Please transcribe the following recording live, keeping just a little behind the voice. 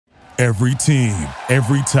Every team,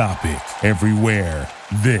 every topic, everywhere.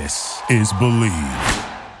 This is Believe.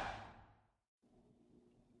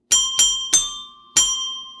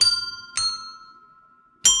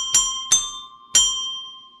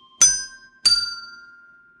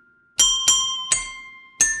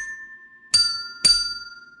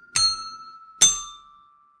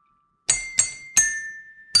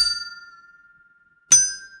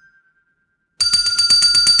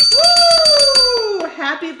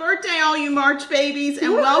 Happy birthday, all you March babies,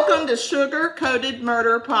 and welcome to Sugar Coated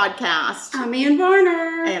Murder Podcast. I'm Ann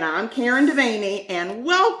Varner. And I'm Karen Devaney, and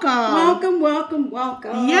welcome.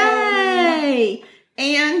 Welcome. Yay!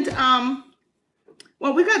 And,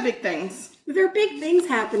 well, we got big things. There are big things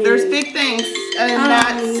happening. There's big things, and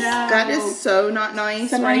that is so not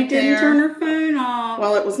nice. Somebody right didn't there. turn her phone off.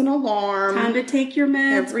 Well, it was an alarm. Time to take your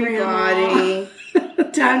meds, Everybody. Grandma.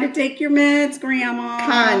 Time to take your meds, Grandma.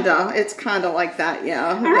 Kinda. It's kinda like that,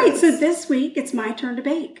 yeah. All right, so this week it's my turn to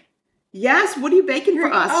bake. Yes, what are you baking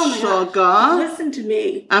for us, Oh my Sugar? gosh. Listen to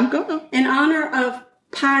me. I'm gonna. In honor of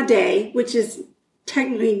Pie Day, which is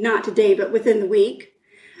technically not today, but within the week,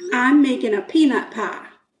 I'm making a peanut pie.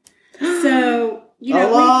 So, you know,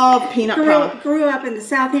 I love peanut pie. Grew up in the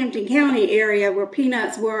Southampton County area where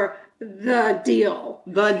peanuts were the deal.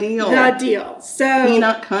 The deal. So,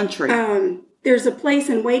 Peanut country. there's a place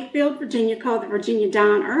in Wakefield, Virginia called the Virginia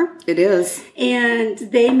Diner. It is. And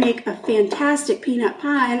they make a fantastic peanut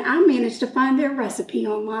pie, and I managed to find their recipe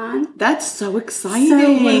online. That's so exciting. So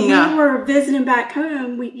when we were visiting back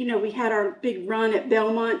home, we had our big run at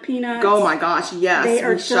Belmont Peanuts. Oh my gosh, yes. They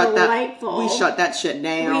are delightful. We shut that shit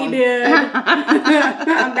down. We did.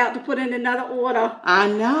 I'm about to put in another order. I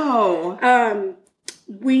know.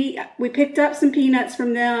 We picked up some peanuts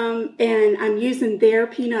from them, and I'm using their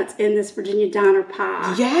peanuts in this Virginia Diner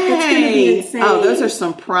pie. Yay! It's going to be insane. Oh, those are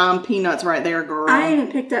some prime peanuts right there, girl. I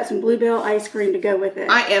even picked up some Bluebell ice cream to go with it.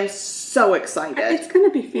 I am so excited. It's going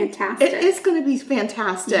to be fantastic. It is going to be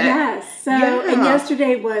fantastic. Yes. So, and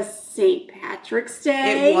yesterday was St. Patrick's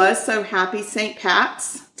Day. It was, so happy St.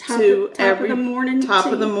 Pat's. Top of the morning, top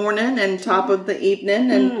of the morning and top of the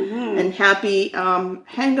evening, and happy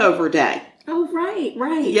hangover day. Oh,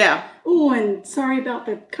 right. Yeah. Oh, and sorry about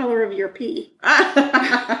the color of your pee.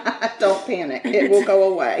 Don't panic. It will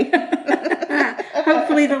go away.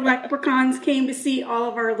 Hopefully the leprechauns came to see all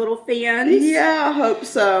of our little fans. Yeah, I hope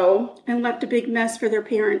so. And left a big mess for their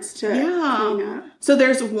parents to clean up. So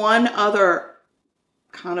there's one other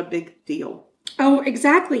kind of big deal. Oh,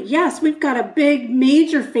 exactly. Yes, we've got a big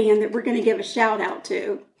major fan that we're going to give a shout out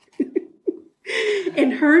to.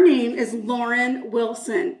 And her name is Lauren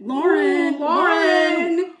Wilson. Lauren.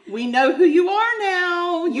 We know who you are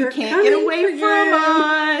now. You can't get away from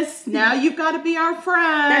us. Now you've got to be our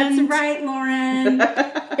friend. That's right, Lauren.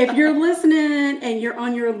 If you're listening and you're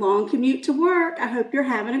on your long commute to work, I hope you're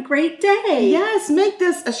having a great day. Yes, make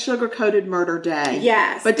this a sugar-coated murder day.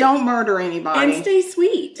 Yes. But don't murder anybody. And stay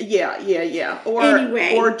sweet. Yeah.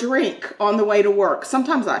 Or drink on the way to work.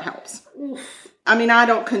 Sometimes that helps. Oof. I mean, I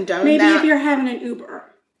don't condone that. Maybe if you're having an Uber.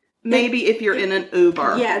 Maybe if you're in an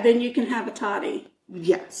Uber. Yeah, then you can have a toddy.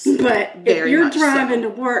 Yes. But if you're driving to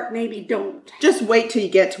work, maybe don't. Just wait till you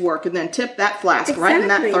get to work and then tip that flask right in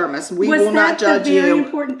that thermos. We will not judge you. Was that the very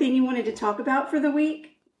important thing you wanted to talk about for the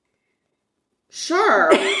week? Sure.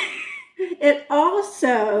 It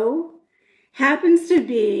also happens to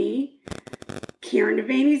be Karen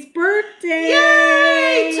Devaney's birthday.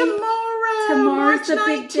 Yay! Tomorrow's March the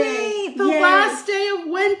 19th, big day. The last day of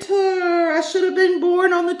winter. I should have been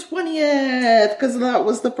born on the 20th because that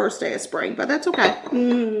was the first day of spring, but that's okay.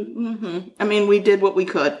 I mean, we did what we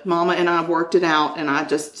could. Mama and I worked it out, and I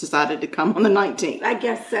just decided to come on the 19th. I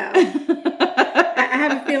guess so. I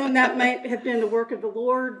have a feeling that might have been the work of the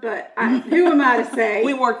Lord, but who am I to say?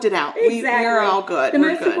 We worked it out. Exactly. We're all good. The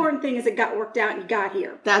most important thing is it got worked out and you got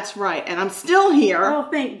here. That's right. And I'm still here. Oh,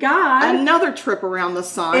 thank God. Another trip around the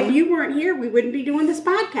sun. If you weren't here, we wouldn't be doing this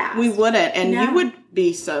podcast. We wouldn't. And you would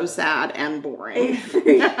be so sad and boring.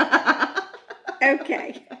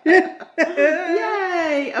 Okay. Yay.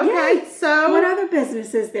 Okay. Yay. So what other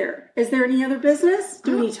business is there? Is there any other business?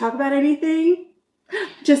 Do we need to talk about anything?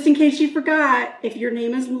 Just in case you forgot, if your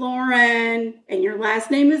name is Lauren and your last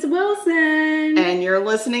name is Wilson, and you're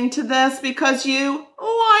listening to this because you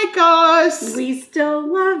like us, we still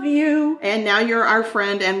love you. And now you're our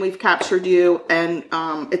friend and we've captured you, and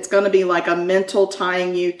it's going to be like a mental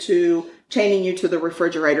chaining you to the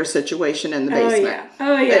refrigerator situation in the basement.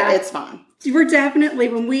 Oh yeah. It's fine. We're definitely,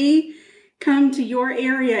 when we come to your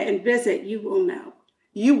area and visit, you will know.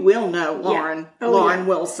 You will know, Lauren. Yeah. Lauren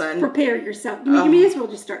Wilson. Prepare yourself. You may as well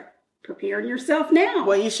just start preparing yourself now.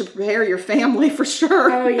 Well, you should prepare your family for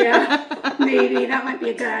sure. Oh, yeah. Maybe. That might be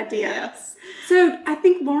a good idea. Yes. So I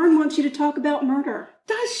think Lauren wants you to talk about murder.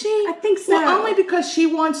 Does she? I think so. Well, only because she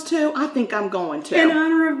wants to. I think I'm going to. In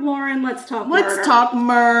honor of Lauren, let's talk murder. Let's talk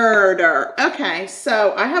murder. Okay,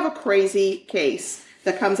 so I have a crazy case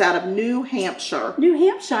that comes out of New Hampshire. New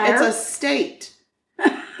Hampshire? It's a state.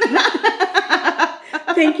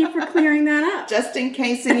 Thank you for clearing that up. Just in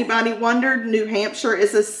case anybody wondered, New Hampshire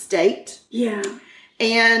is a state. Yeah.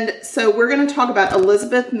 And so we're going to talk about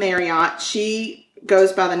Elizabeth Marriott. She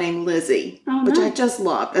goes by the name Lizzie, which I just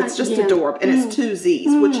love. That's just adorable. And it's 2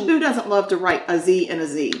 Z's, which who doesn't love to write a Z and a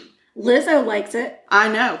Z? Lizzo likes it.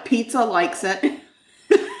 I know. Pizza likes it.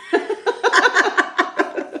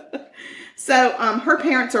 So her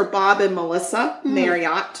parents are Bob and Melissa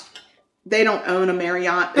Marriott. They don't own a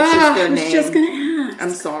Marriott. It's just their name. I was just going to ask.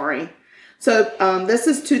 I'm sorry. So this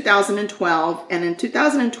is 2012. And in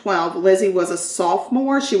 2012, Lizzie was a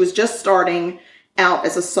sophomore. She was just starting out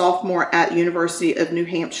as a sophomore at University of New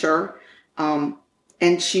Hampshire. And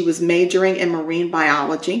she was majoring in marine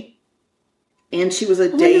biology. And she was a I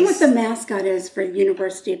wonder what the mascot is for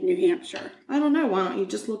University of New Hampshire. I don't know. Why don't you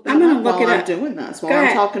just look that I'm up gonna look while it I'm up. doing this? While Go I'm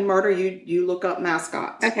ahead. talking murder, you look up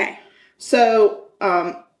mascots. Okay. So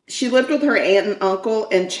she lived with her aunt and uncle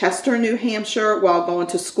in Chester, New Hampshire, while going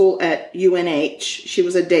to school at UNH. She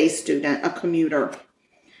was a day student, a commuter.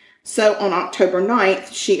 So on October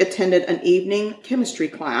 9th, she attended an evening chemistry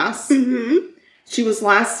class. Mm-hmm. She was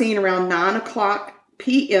last seen around 9 o'clock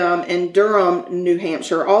p.m. in Durham, New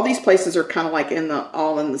Hampshire. All these places are kind of like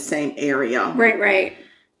all in the same area. Right.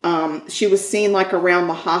 She was seen like around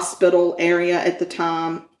the hospital area at the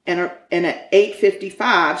time. And at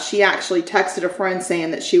 8:55, she actually texted a friend saying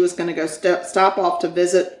that she was going to go stop off to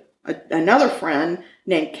visit another friend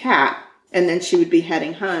named Kat, and then she would be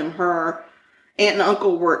heading home. Her aunt and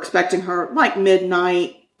uncle were expecting her like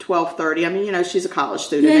midnight, 12:30. I mean, she's a college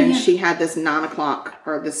student, and she had this 9 o'clock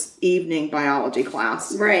or this evening biology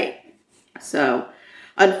class. Right. So,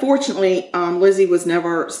 unfortunately, Lizzie was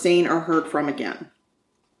never seen or heard from again.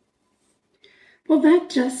 Well, that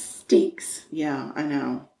just stinks. Yeah, I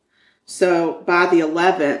know. So by the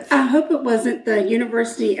 11th... I hope it wasn't the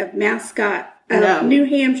University of New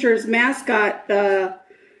Hampshire's mascot, the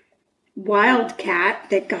Wildcat,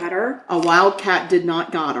 that got her. A wildcat did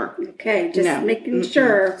not got her. Okay, just making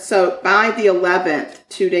sure. So by the 11th,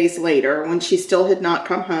 2 days later, when she still had not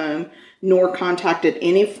come home, nor contacted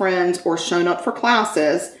any friends or shown up for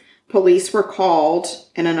classes, police were called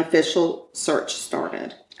and an official search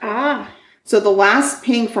started. So the last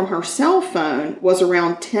ping from her cell phone was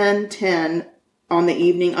around 10:10 on the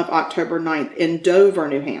evening of October 9th in Dover,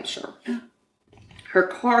 New Hampshire. Her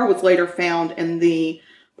car was later found in the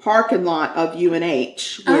parking lot of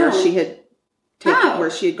UNH where she had where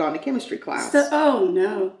she had gone to chemistry class.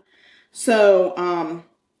 So,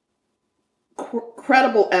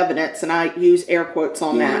 credible evidence, and I use air quotes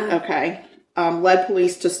on that, okay, led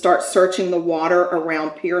police to start searching the water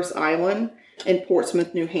around Pierce Island in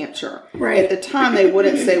Portsmouth, New Hampshire. Right. At the time, they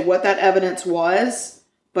wouldn't say what that evidence was,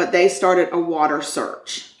 but they started a water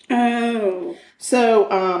search.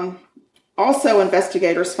 So, also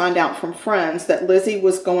investigators find out from friends that Lizzie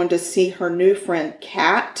was going to see her new friend,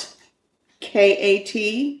 Kat,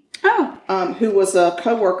 K-A-T, who was a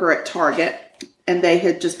co-worker at Target, and they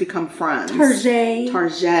had just become friends. Target,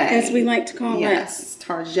 as we like to call it. Yes,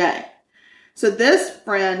 Target. So this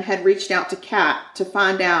friend had reached out to Kat to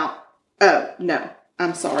find out. Oh, no,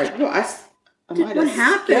 I'm sorry. Well, what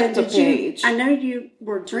happened? I know you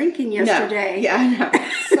were drinking yesterday. No. Yeah, I know.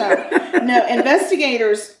 So,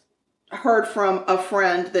 investigators heard from a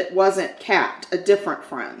friend that wasn't Kat, a different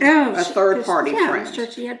friend, a third-party friend. I'm sure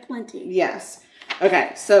she had plenty. Yes.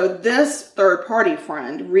 Okay, so this third-party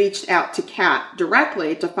friend reached out to Kat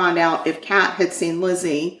directly to find out if Kat had seen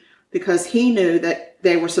Lizzie, because he knew that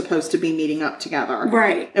they were supposed to be meeting up together.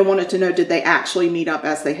 Right. And wanted to know, did they actually meet up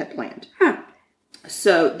as they had planned?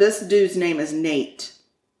 So this dude's name is Nate.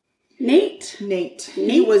 Nate.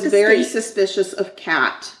 He was very suspicious of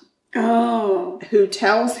Kat. Who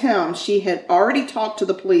tells him she had already talked to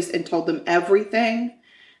the police and told them everything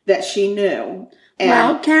that she knew. And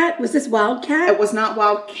Wildcat? Was this Wildcat? It was not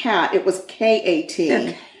Wildcat. It was K-A-T.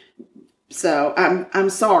 Okay. So I'm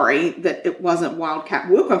sorry that it wasn't Wildcat.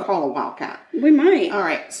 We're going to call it Wildcat. We might. All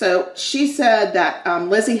right. So she said that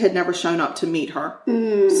Lizzie had never shown up to meet her.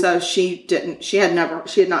 So she had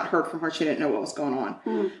not heard from her. She didn't know what was going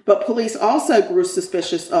on. But police also grew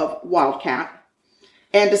suspicious of Wildcat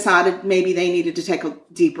and decided maybe they needed to take a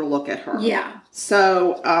deeper look at her. Yeah.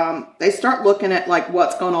 So they start looking at like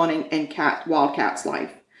what's going on in Wildcat's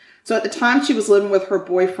life. So at the time she was living with her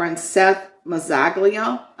boyfriend, Seth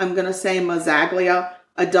Mazzaglia. I'm going to say Mazzaglia,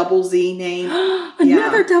 a double Z name.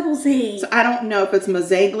 Another double Z. So I don't know if it's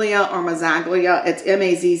Mazzaglia or Mazzaglia. It's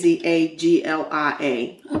Mazzaglia.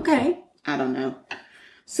 Okay. I don't know.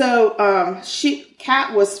 So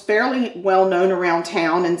Kat was fairly well known around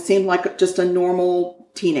town and seemed like just a normal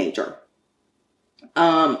teenager.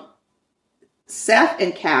 Seth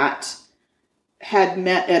and Kat had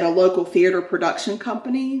met at a local theater production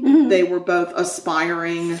company. Mm-hmm. They were both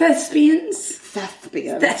aspiring thespians.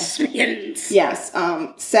 Yes.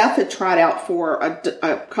 Seth had tried out for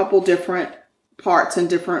a couple different parts in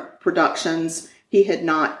different productions. He had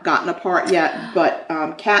not gotten a part yet, but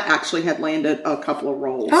Kat actually had landed a couple of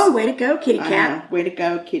roles. Oh, way to go, kitty cat. Way to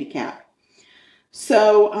go, kitty cat.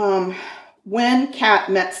 So when Kat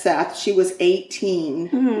met Seth, she was 18.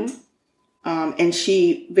 Mm-hmm. And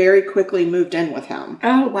she very quickly moved in with him.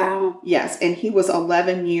 Oh, wow. Yes, and he was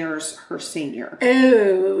 11 years her senior.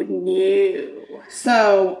 Oh, no.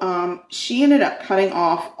 So she ended up cutting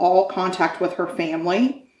off all contact with her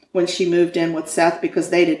family when she moved in with Seth because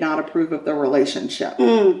they did not approve of the relationship.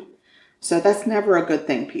 Mm. So that's never a good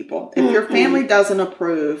thing, people. If your family doesn't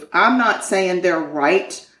approve, I'm not saying they're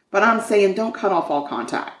right, but I'm saying don't cut off all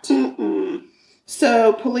contact. Mm-mm.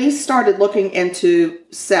 So police started looking into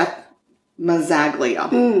Seth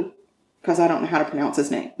Mazzaglia, because I don't know how to pronounce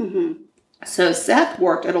his name. Mm-hmm. So Seth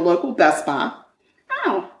worked at a local Best Buy.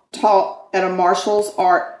 Oh. Taught at a martial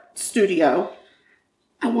art studio.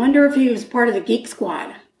 I wonder if he was part of the Geek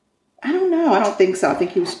Squad. I don't know. I don't think so. I think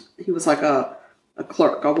he was like a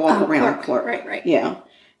clerk, a walk-around clerk. Right. Yeah.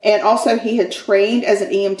 And also he had trained as an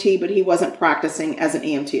EMT, but he wasn't practicing as an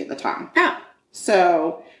EMT at the time. Oh.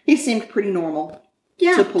 So he seemed pretty normal.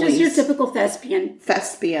 Yeah, to police. just your typical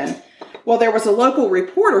thespian. Well, there was a local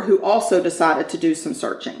reporter who also decided to do some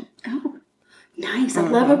searching. Oh, nice. I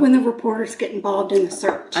love it when the reporters get involved in the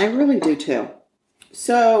search. I really do too.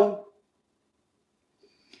 So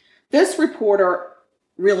this reporter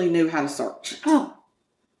really knew how to search. Oh.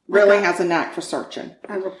 Really has a knack for searching.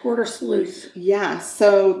 A reporter sleuth. Yeah.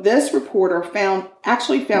 So this reporter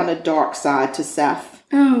actually found a dark side to Seth.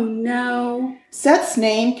 Oh, no. Seth's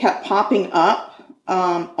name kept popping up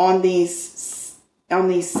on these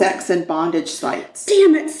sex and bondage sites.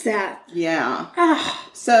 Damn it, Seth. Yeah. Ah.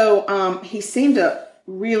 So he seemed to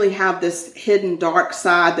really have this hidden dark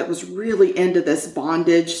side that was really into this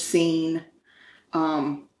bondage scene.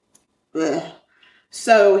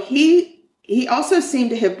 So he also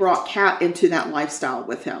seemed to have brought Kat into that lifestyle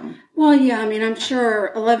with him. Well, yeah, I mean, I'm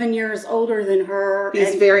sure 11 years older than her.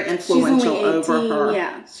 He's very influential over her.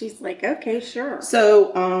 Yeah, she's like, okay, sure.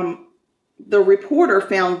 So the reporter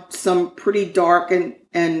found some pretty dark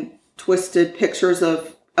and twisted pictures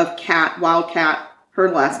of Kat, Wildcat, her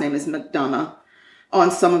last name is McDonough, on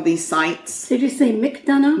some of these sites. Did you say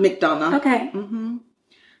McDonough? McDonough. Okay. Mm-hmm.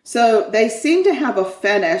 So they seem to have a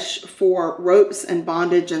fetish for ropes and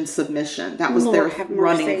bondage and submission. That was their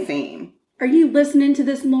running theme. Are you listening to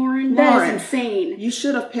this, Lauren? That is insane. You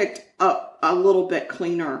should have picked up a little bit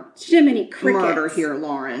cleaner Jiminy Crickets. Murder here,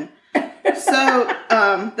 Lauren. So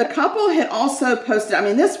the couple had also posted, I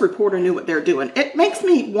mean, this reporter knew what they're doing. It makes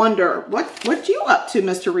me wonder, what you up to,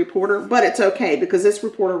 Mr. Reporter? But it's okay, because this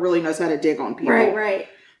reporter really knows how to dig on people. Right.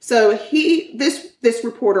 So this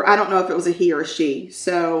reporter, I don't know if it was a he or a she.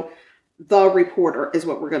 So the reporter is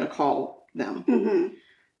what we're going to call them. Mm-hmm.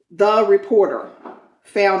 The reporter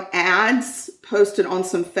found ads posted on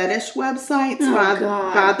some fetish websites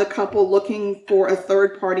by the couple looking for a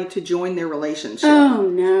third party to join their relationship. Oh,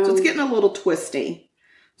 no. So it's getting a little twisty.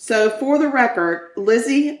 So for the record,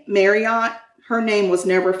 Lizzie Marriott, her name was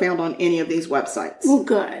never found on any of these websites. Well,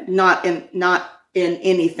 good. Not in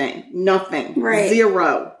anything. Nothing. Right.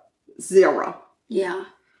 Zero. Yeah.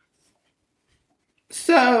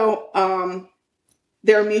 So,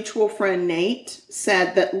 their mutual friend Nate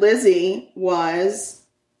said that Lizzie was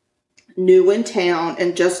new in town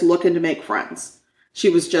and just looking to make friends. She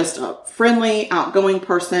was just a friendly, outgoing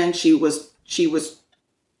person. She was, she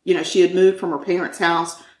had moved from her parents'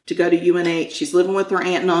 house to go to UNH. She's living with her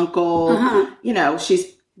aunt and uncle. Uh-huh.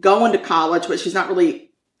 She's going to college, but she's not really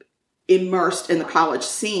immersed in the college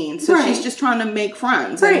scene. So she's just trying to make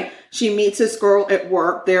friends. Right. And she meets this girl at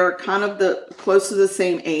work. They're kind of close to the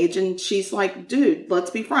same age. And she's like, dude, let's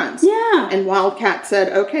be friends. Yeah. And Wildcat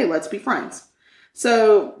said, okay, let's be friends.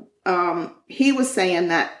 So he was saying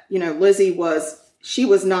that, Lizzie was she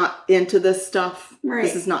was not into this stuff. Right.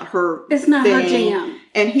 This is not her It's not her thing. jam.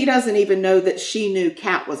 And he doesn't even know that she knew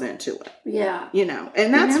Kat was into it. Yeah. You know,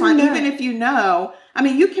 and that's never fine. know. Even if you know, I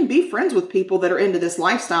mean, you can be friends with people that are into this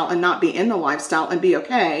lifestyle and not be in the lifestyle and be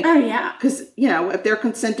okay. Oh, yeah. Because, you know, if they're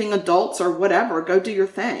consenting adults or whatever, go do your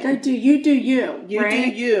thing. Go do you. You right? do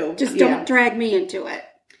you. Just Yeah. don't drag me into it.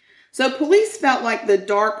 So police felt like the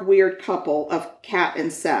dark, weird couple of Kat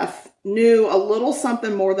and Seth knew a little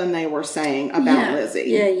something more than they were saying about Lizzie.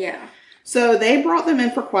 Yeah. So they brought them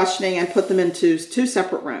in for questioning and put them into two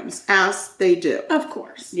separate rooms, as they do. Of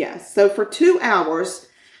course. Yes. So for 2 hours,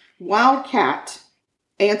 while Kat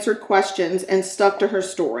answered questions and stuck to her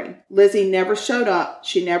story. Lizzie never showed up.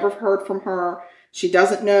 She never heard from her. She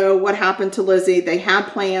doesn't know what happened to Lizzie. They had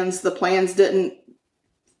plans. The plans didn't,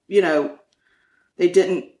 you know, they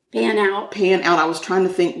didn't Pan out. I was trying to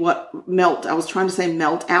think what melt. I was trying to say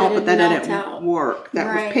melt out, but that didn't work.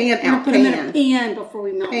 That was pan out. Put them in a pan before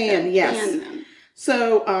we melt Pan, them. yes. Pan them.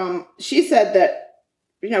 So she said that,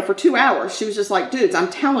 you know, for 2 hours, she was just like, dudes, I'm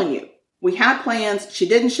telling you, we had plans. She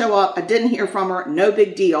didn't show up. I didn't hear from her. No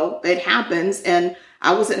big deal. It happens. And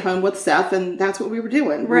I was at home with Seth, and that's what we were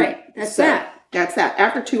doing. Right. That's that. That's that.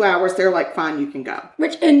 After 2 hours, they're like, fine, you can go.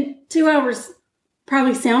 Which in 2 hours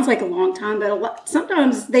probably sounds like a long time, but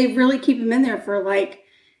sometimes they really keep them in there for like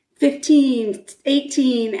 15,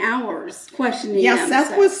 18 hours questioning them. Yeah,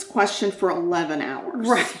 Seth was questioned for 11 hours.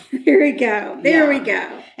 Right. There we go. There we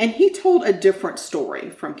go. And he told a different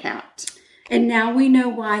story from Kat. And now we know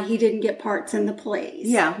why he didn't get parts in the plays.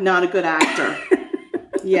 Yeah, not a good actor.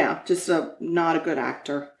 Yeah, just not a good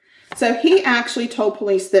actor. So he actually told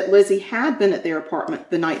police that Lizzie had been at their apartment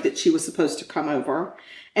the night that she was supposed to come over,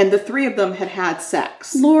 and the three of them had had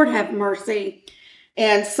sex. Lord have mercy.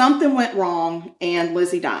 And something went wrong, and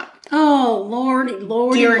Lizzie died. Oh,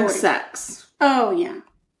 Lordy. During sex. Oh, yeah.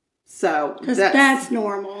 So Because that's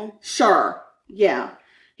normal. Sure, yeah.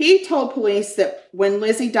 He told police that when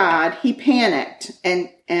Lizzie died, he panicked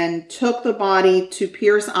and took the body to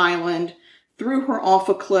Pierce Island, threw her off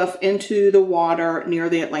a cliff into the water near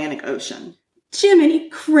the Atlantic Ocean. Jiminy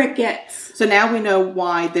crickets. So now we know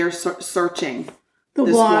why they're searching The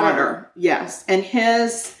this water. water. Yes. And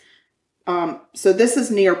his, so this is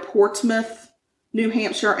near Portsmouth, New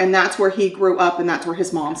Hampshire, and that's where he grew up, and that's where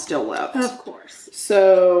his mom still lived. Of course.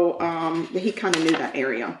 So he kind of knew that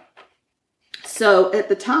area. So at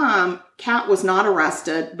the time, Kat was not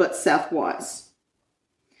arrested, but Seth was.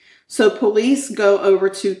 So police go over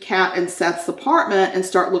to Kat and Seth's apartment and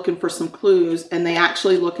start looking for some clues, and they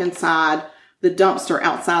actually look inside the dumpster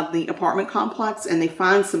outside the apartment complex, and they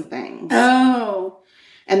find some things. Oh.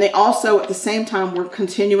 And they also, at the same time, were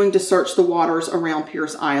continuing to search the waters around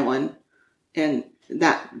Pierce Island and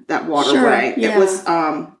that waterway. Sure, yeah. It was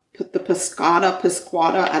the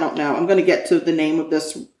Piscata, I don't know. I'm going to get to the name of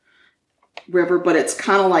this river, but it's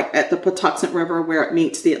kind of like at the Patuxent River where it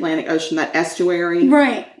meets the Atlantic Ocean, that estuary.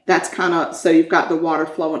 Right. That's kind of, so you've got the water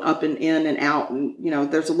flowing up and in and out, and, you know,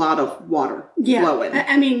 there's a lot of water flowing.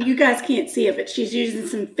 I mean, you guys can't see it, but she's using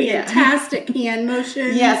some fantastic hand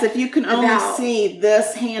motions. Yes, if you can only see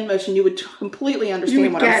this hand motion, you would completely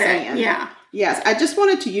understand what I'm saying. Yeah. Yes, I just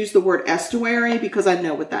wanted to use the word estuary because I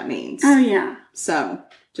know what that means. Oh, yeah. So,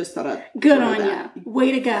 just thought I'd Good on you.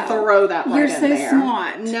 Way to go. throw that right You're in so there.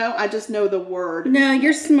 smart. No, I just know the word. No,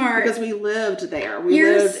 you're smart. Because we lived there. We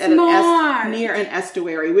You're lived smart. near an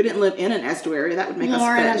estuary. We didn't live in an estuary. That would make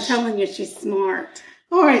Lauren, us I'm fish. telling you, she's smart.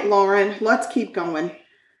 All right, Lauren, let's keep going.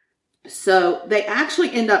 So they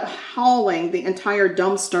actually end up hauling the entire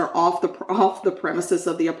dumpster off the premises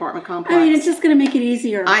of the apartment complex. I mean, it's just going to make it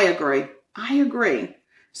easier. I agree.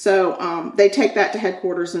 So they take that to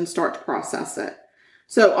headquarters and start to process it.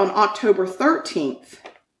 So on October 13th,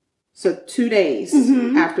 so 2 days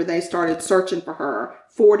after they started searching for her,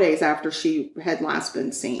 4 days after she had last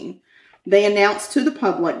been seen, they announced to the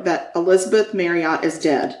public that Elizabeth Marriott is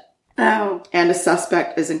dead. Oh. And a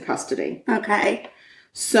suspect is in custody. Okay.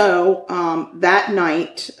 So that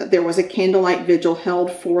night, there was a candlelight vigil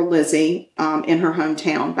held for Lizzie in her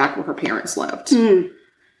hometown, back where her parents lived.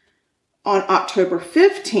 On October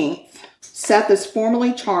 15th, Seth is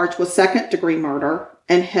formally charged with second-degree murder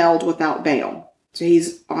and held without bail. So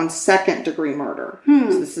he's on second-degree murder.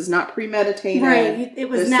 So this is not premeditated. Right. It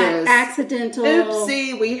was not accidental.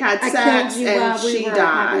 Oopsie, we had sex and she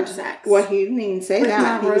died. Sex. Well, he didn't even say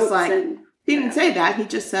that. He was like, he didn't say that. He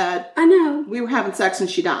just said, I know. we were having sex and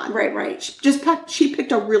she died. Right. She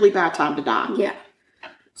picked a really bad time to die. Yeah.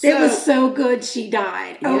 So, it was so good she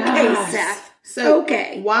died. Okay, Yes. Seth. So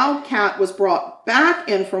okay. Wildcat was brought back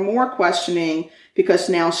in for more questioning because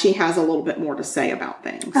now she has a little bit more to say about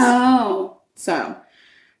things. Oh. So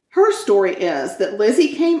Her story is that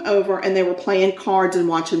Lizzie came over and they were playing cards and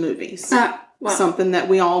watching movies. Wow. Something that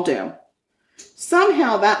we all do.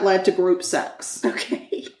 Somehow that led to group sex.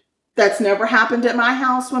 Okay. That's never happened at my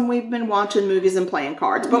house when we've been watching movies and playing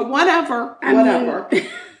cards. But whatever.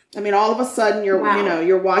 I mean, all of a sudden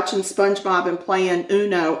you're watching SpongeBob and playing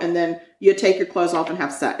Uno, and then you take your clothes off and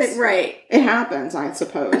have sex. Right. It happens, I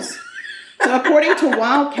suppose. So according to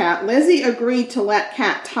Wildcat, Lizzie agreed to let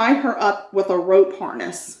Kat tie her up with a rope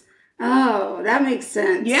harness. Oh, that makes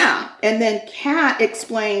sense. Yeah. And then Kat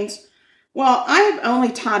explains, well, I have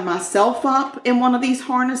only tied myself up in one of these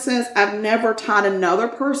harnesses. I've never tied another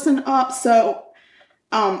person up. So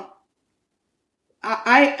I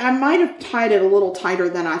might have tied it a little tighter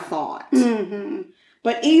than I thought. Mm-hmm.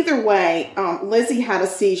 But either way, Lizzie had a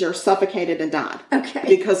seizure, suffocated, and died. Okay.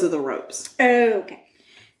 Because of the ropes. Okay.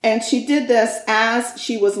 And she did this as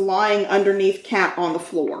she was lying underneath Kat on the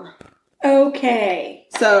floor. Okay.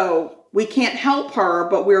 So we can't help her,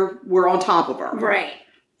 but we're on top of her. Right.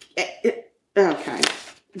 Okay.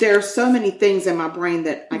 There are so many things in my brain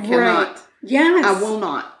that I cannot. Right. Yes. I will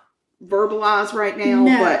not verbalize right now.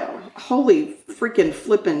 No. But holy freaking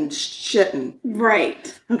flipping shitting.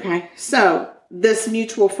 Right. Okay. So this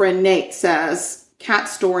mutual friend Nate says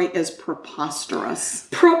Kat's story is preposterous.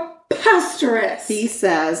 Preposterous. He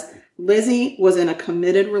says Lizzie was in a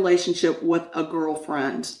committed relationship with a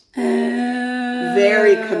girlfriend.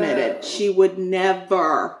 Very committed. She would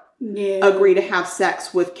never agree to have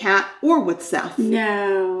sex with Kat or with Seth.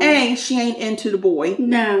 No. A, she ain't into the boy.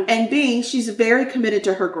 No. And B, she's very committed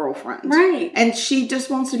to her girlfriend. Right. And she just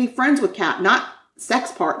wants to be friends with Kat, not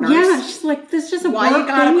sex partners. Yeah, she's like, this is just a Why work you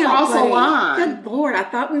gotta thing cross a y'all play. line? Good Lord, I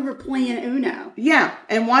thought we were playing Uno. Yeah,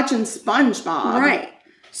 and watching SpongeBob. Right.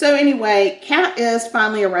 So anyway, Kat is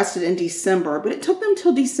finally arrested in December, but it took them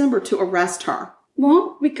till December to arrest her.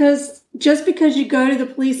 Well, because just because you go to the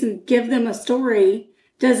police and give them a story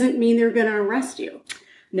doesn't mean they're going to arrest you.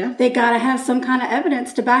 No. They got to have some kind of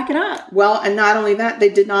evidence to back it up. Well, and not only that, they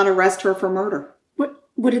did not arrest her for murder.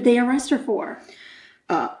 What did they arrest her for?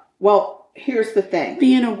 Well, here's the thing.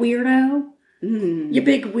 Being a weirdo? You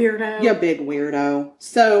big weirdo. You big weirdo.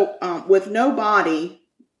 So, with no body,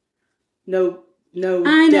 no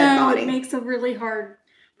I dead know, body. it makes a really hard...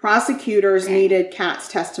 Prosecutors needed Kat's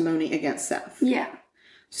testimony against Seth. Yeah.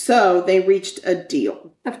 So, they reached a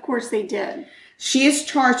deal. Of course they did. She is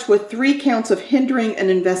charged with 3 counts of hindering an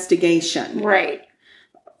investigation. Right.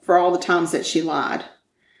 For all the times that she lied.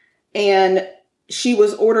 And she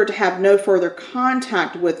was ordered to have no further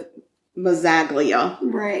contact with Mazzaglia.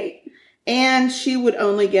 Right. And she would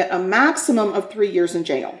only get a maximum of 3 years in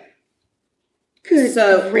jail. Good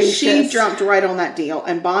So gracious. she jumped right on that deal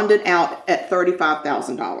and bonded out at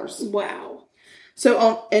 $35,000. Wow.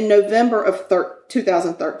 So in November of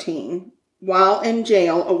 2013, while in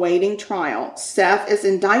jail awaiting trial, Seth is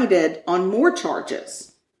indicted on more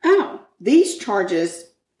charges. Oh. These charges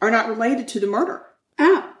are not related to the murder.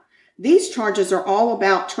 Oh. These charges are all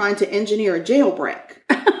about trying to engineer a jailbreak.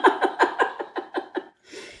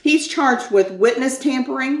 He's charged with witness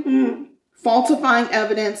tampering, falsifying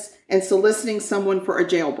evidence, and soliciting someone for a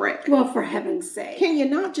jailbreak. Well, for heaven's sake. Can you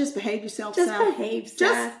not just behave yourself, Just Seth? behave,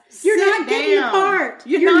 Seth. Just You're sit not getting the down. part.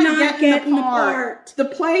 You're not getting the part.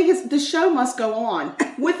 part. The show must go on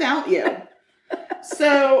without you.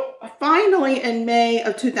 So finally, in May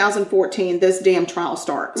of 2014, this damn trial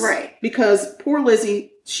starts. Right. Because poor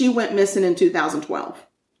Lizzie, she went missing in 2012.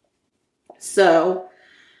 So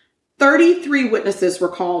 33 witnesses were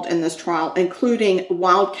called in this trial, including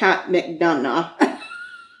Wildcat McDonough,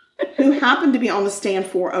 who happened to be on the stand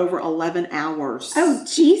for over 11 hours. Oh,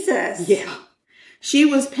 Jesus. Yeah. She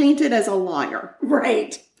was painted as a liar.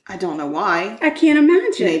 Right. I don't know why. I can't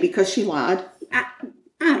imagine. Maybe because she lied. I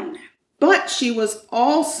don't know. But she was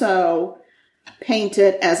also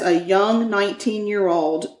painted as a young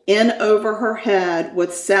 19-year-old in over her head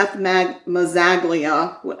with Seth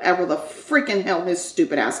Mazzaglia, whatever the freaking hell his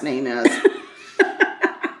stupid ass name is.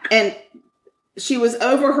 And she was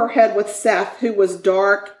over her head with Seth, who was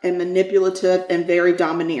dark and manipulative and very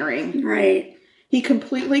domineering. Right. He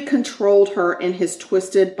completely controlled her in his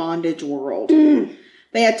twisted bondage world.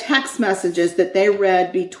 They had text messages that they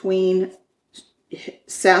read between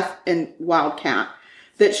Seth and Wildcat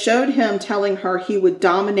that showed him telling her he would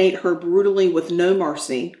dominate her brutally with no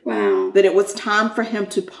mercy. Wow. That it was time for him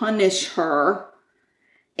to punish her.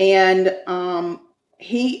 And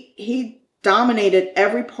he dominated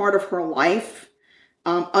every part of her life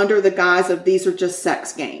under the guise of these are just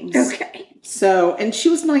sex games. Okay. So, and she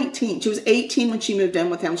was 19. She was 18 when she moved in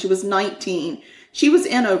with him. She was 19. She was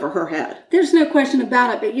in over her head. There's no question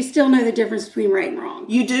about it, but you still know the difference between right and wrong.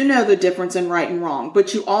 You do know the difference in right and wrong,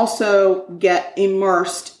 but you also get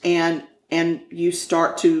immersed and you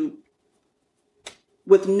start to,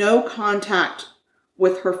 with no contact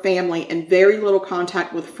with her family and very little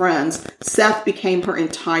contact with friends, Seth became her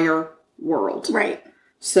entire world. Right.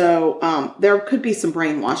 So there could be some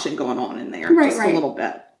brainwashing going on in there, right, just a little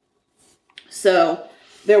bit. So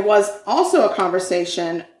there was also a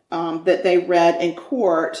conversation that they read in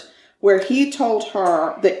court where he told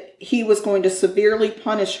her that he was going to severely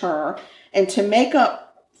punish her, and to make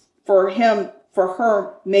up for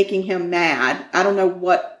her making him mad. I don't know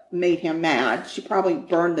what made him mad. She probably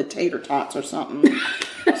burned the tater tots or something.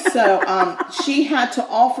 So she had to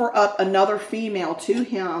offer up another female to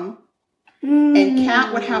him, and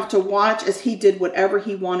Kat would have to watch as he did whatever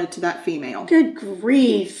he wanted to that female. Good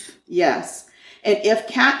grief. Yes. And if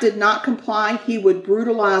Kat did not comply, he would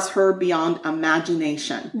brutalize her beyond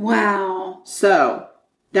imagination. Wow. So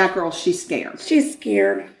that girl, she's scared. She's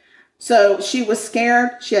scared. So she was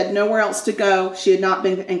scared. She had nowhere else to go. She had not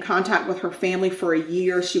been in contact with her family for a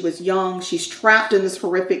year. She was young. She's trapped in this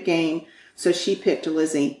horrific game. So she picked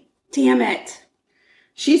Lizzie. Damn it.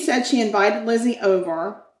 She said she invited Lizzie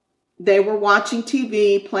over. They were watching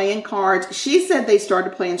TV, playing cards. She said they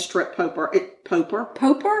started playing strip poker.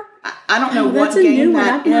 Poker? I don't know what game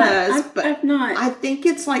that is, but I think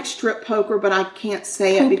it's like strip poker, but I can't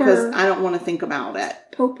say it because I don't want to think about it.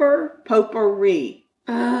 Potpourri.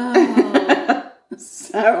 Oh.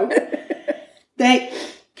 So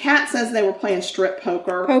Kat says they were playing strip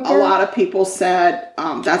poker. A lot of people said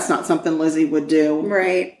that's not something Lizzie would do.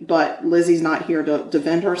 Right. But Lizzie's not here to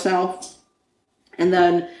defend herself. And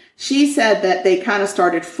then she said that they kind of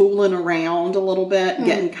started fooling around a little bit,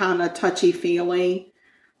 getting kind of touchy-feely.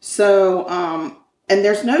 So, and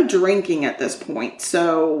there's no drinking at this point.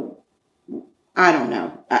 So, I don't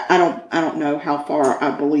know. I don't know how far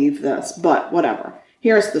I believe this, but whatever.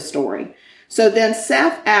 Here's the story. So then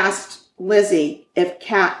Seth asked Lizzie if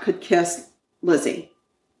Kat could kiss Lizzie.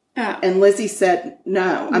 Oh. And Lizzie said,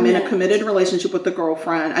 no, I'm in a committed relationship with the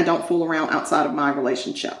girlfriend. I don't fool around outside of my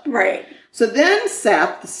relationship. Right. So then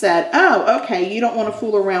Seth said, oh, okay, you don't want to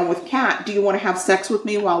fool around with Kat. Do you want to have sex with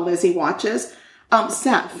me while Lizzie watches?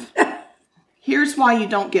 Seth, here's why you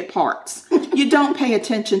don't get parts. You don't pay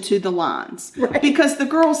attention to the lines. Right. Because the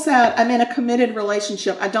girl said, I'm in a committed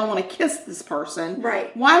relationship. I don't want to kiss this person.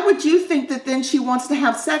 Right. Why would you think that then she wants to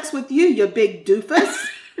have sex with you, you big doofus?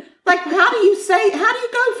 Like, how do you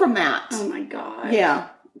go from that? Oh, my God. Yeah.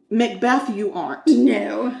 Macbeth, you aren't.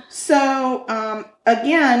 No. So,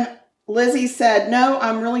 again, Lizzie said, no,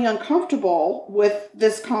 I'm really uncomfortable with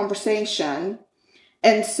this conversation.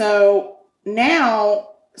 And so now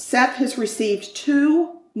Seth has received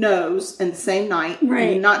 2 no's in the same night.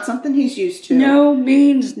 Right. Not something he's used to. No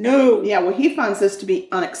means no. Yeah, well, he finds this to be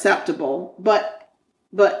unacceptable. But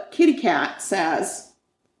Kitty Cat says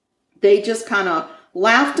they just kind of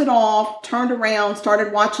laughed it off, turned around,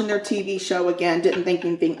 started watching their TV show again, didn't think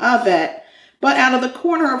anything of it. But out of the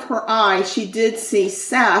corner of her eye, she did see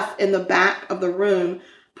Seth in the back of the room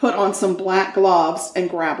put on some black gloves and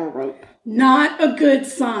grab a rope. Not a good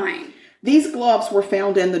sign. These gloves were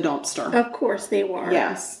found in the dumpster. Of course they were.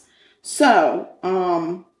 Yes. So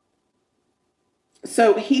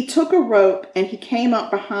he took a rope and he came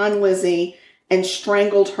up behind Lizzie and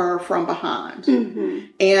strangled her from behind. Mm-hmm.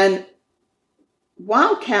 And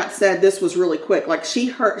Wildcat said this was really quick. Like she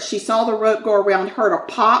saw the rope go around, heard a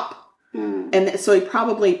pop. And so he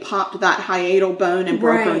probably popped that hiatal bone and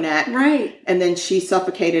broke her neck. Right. And then she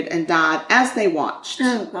suffocated and died as they watched.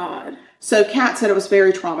 Oh, God. So Kat said it was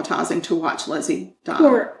very traumatizing to watch Lizzie die.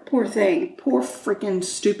 Poor thing. Poor freaking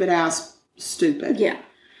stupid. Yeah.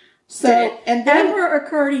 So, did it and then ever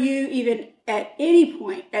occur to you, even at any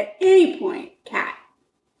point, Kat,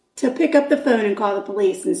 to pick up the phone and call the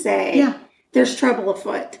police and say, there's trouble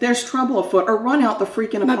afoot. There's trouble afoot. Or run out the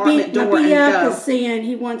freaking apartment door and BF go. is saying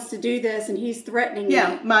he wants to do this and he's threatening me.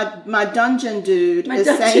 Yeah, my dungeon dude is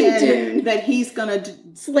saying that he's going to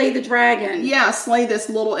slay the dragon. Yeah, slay this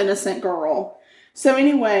little innocent girl. So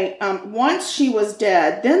anyway, once she was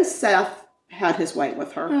dead, then Seth had his way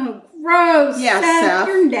with her. Oh, gross. Yeah, Seth.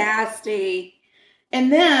 You're nasty.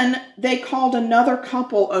 And then they called another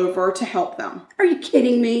couple over to help them. Are you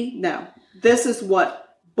kidding me? No. This is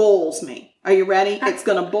what boils me. Are you ready? It's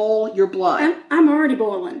going to boil your blood. I'm already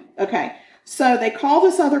boiling. Okay. So they call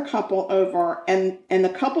this other couple over, and the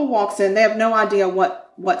couple walks in. They have no idea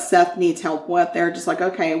what Seth needs help with. They're just like,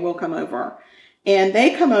 okay, we'll come over. And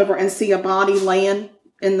they come over and see a body laying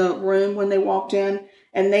in the room when they walked in.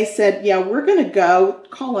 And they said, yeah, we're going to go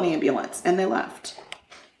call an ambulance. And they left.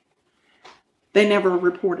 They never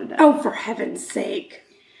reported it. Oh, for heaven's sake.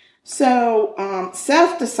 So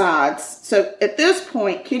Seth decides, so at this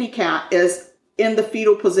point, Kitty Cat is in the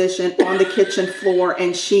fetal position on the kitchen floor,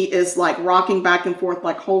 and she is like rocking back and forth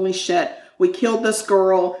like, holy shit, we killed this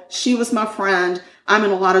girl. She was my friend. I'm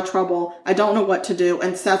in a lot of trouble. I don't know what to do.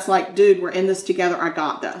 And Seth's like, dude, we're in this together. I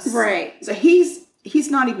got this. Right. So he's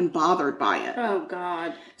not even bothered by it. Oh,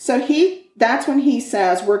 God. So that's when he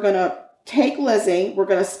says, we're going to take Lizzie. We're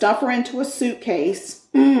going to stuff her into a suitcase.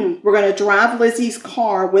 We're going to drive Lizzie's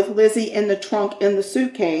car with Lizzie in the trunk in the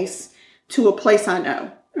suitcase to a place I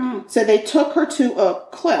know. So they took her to a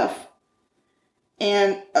cliff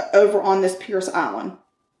and over on this Pierce Island.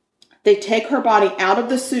 They take her body out of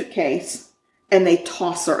the suitcase and they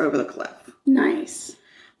toss her over the cliff. Nice.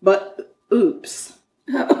 But oops.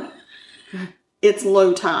 Oh, It's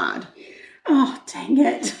low tide. oh dang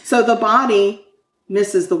it. So the body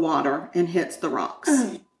misses the water and hits the rocks.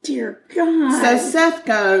 Oh, dear God. So Seth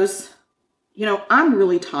goes, I'm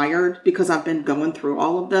really tired because I've been going through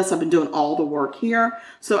all of this. I've been doing all the work here.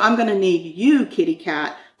 So I'm going to need you, Kitty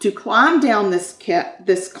Cat, to climb down this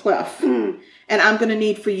cliff. And I'm going to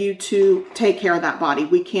need for you to take care of that body.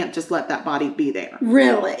 We can't just let that body be there.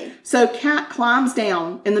 Really? So Cat climbs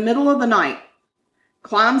down in the middle of the night,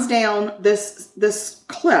 climbs down this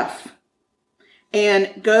cliff,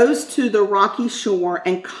 and goes to the rocky shore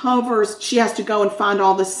and she has to go and find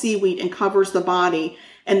all the seaweed and covers the body.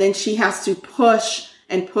 And then she has to push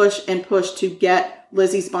and push and push to get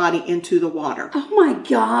Lizzie's body into the water. Oh my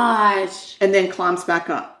gosh. And then climbs back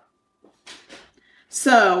up.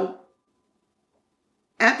 So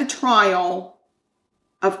at the trial,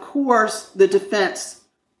 of course, the defense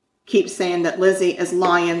keeps saying that Lizzie is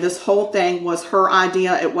lying. This whole thing was her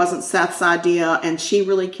idea. It wasn't Seth's idea. And she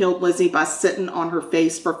really killed Lizzie by sitting on her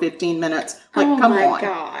face for 15 minutes. Like, oh come my on.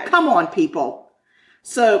 God. Come on, people.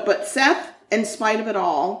 So, but Seth, in spite of it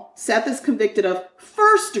all, Seth is convicted of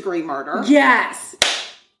first-degree murder. Yes.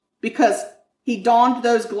 Because he donned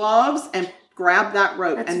those gloves and grabbed that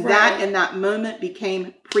rope. That's and right. that, in that moment,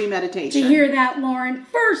 became premeditation. Did you hear that, Lauren?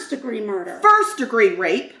 First-degree murder. First-degree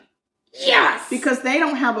rape. Yes. Because they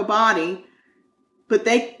don't have a body, but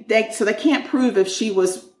so they can't prove if she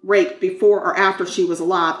was raped before or after she was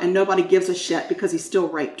alive, and nobody gives a shit because he still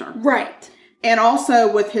raped her. Right. And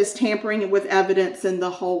also with his tampering with evidence and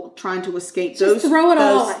the whole trying to escape. Just throw it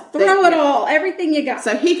all. Throw it all. Everything you got.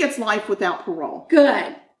 So he gets life without parole.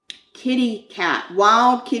 Good. Kitty Cat,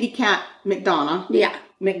 wild Kitty Cat McDonough. Yeah.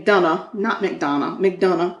 McDonough, not McDonough,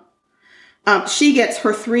 McDonough. She gets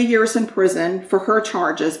her 3 years in prison for her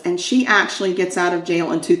charges, and she actually gets out of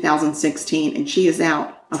jail in 2016, and she is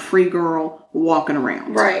out, a free girl, walking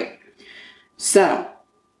around. Right. So,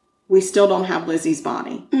 we still don't have Lizzie's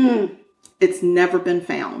body. It's never been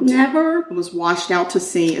found. Never? It was washed out to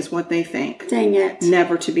sea, is what they think. Dang it.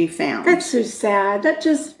 Never to be found. That's so sad. That's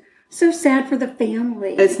just so sad for the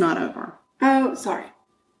family. It's not over. Oh, sorry.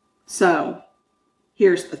 So,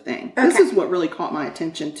 here's the thing. Okay. This is what really caught my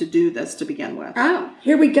attention to do this to begin with. Oh,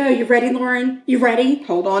 here we go. You ready, Lauren? You ready?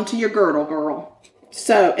 Hold on to your girdle, girl.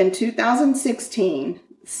 So, in 2016,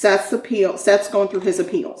 Seth's going through his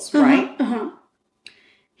appeals, right? Uh-huh.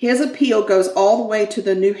 His appeal goes all the way to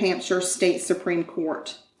the New Hampshire State Supreme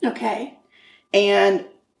Court. Okay. And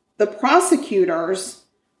the prosecutors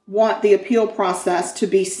want the appeal process to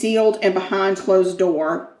be sealed and behind closed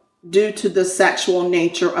door due to the sexual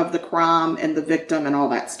nature of the crime and the victim and all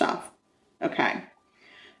that stuff. Okay.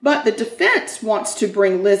 But the defense wants to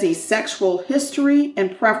bring Lizzie's sexual history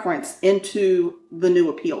and preference into the new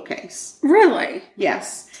appeal case. Really?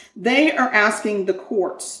 Yes. They are asking the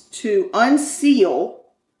courts to unseal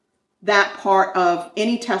that part of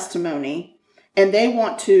any testimony, and they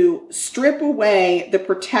want to strip away the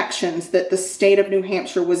protections that the state of New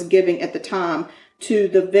Hampshire was giving at the time to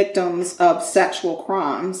the victims of sexual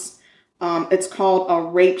crimes. It's called a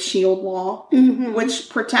rape shield law, which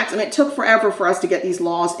protects, it took forever for us to get these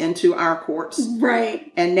laws into our courts.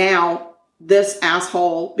 Right. And now this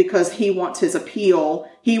asshole, because he wants his appeal,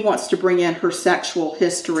 he wants to bring in her sexual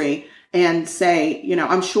history and say,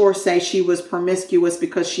 I'm sure say she was promiscuous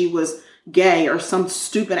because she was gay or some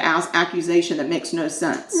stupid ass accusation that makes no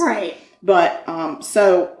sense. Right. But,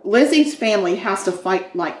 so Lizzie's family has to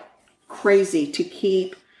fight like crazy to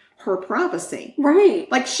keep her privacy.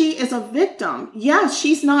 Right. Like, she is a victim. Yes,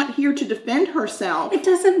 she's not here to defend herself. It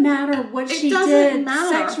doesn't matter what she did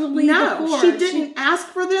sexually before. She didn't ask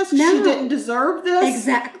for this. No. She didn't deserve this.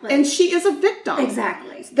 Exactly. And she is a victim.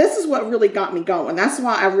 Exactly. This is what really got me going. That's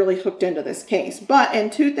why I really hooked into this case. But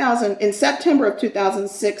in September of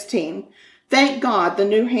 2016, thank God the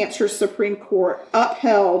New Hampshire Supreme Court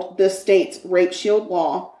upheld the state's rape shield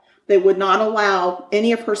law. They would not allow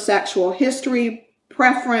any of her sexual history,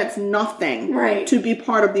 preference, nothing to be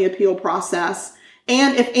part of the appeal process.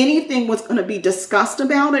 And if anything was going to be discussed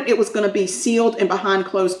about it, it was going to be sealed and behind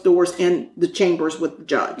closed doors in the chambers with the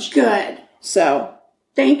judge. Good. So,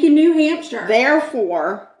 thank you, New Hampshire.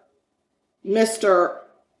 Therefore, Mr.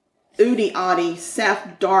 Udi Adi,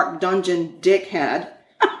 Seth Dark Dungeon Dickhead,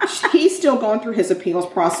 he's still going through his appeals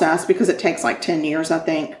process because it takes like 10 years, I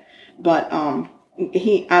think. But I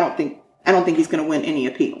don't think he's going to win any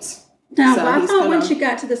appeals. No, so I thought once you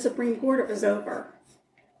got to the Supreme Court, it was over.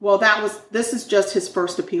 Well, this is just his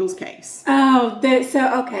first appeals case. Oh,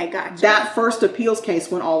 okay, gotcha. That first appeals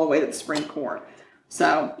case went all the way to the Supreme Court.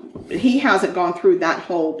 So he hasn't gone through that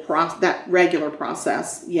whole that regular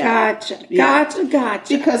process yet. Gotcha.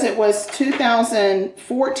 Because it was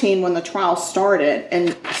 2014 when the trial started,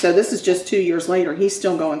 and so this is just 2 years later. He's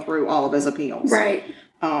still going through all of his appeals. Right.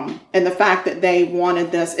 And the fact that they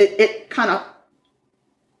wanted this, it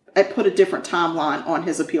put a different timeline on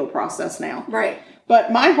his appeal process now. Right.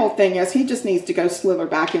 But my whole thing is he just needs to go slither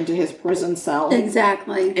back into his prison cell.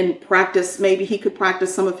 Exactly. And practice, maybe he could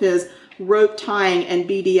practice some of his rope tying and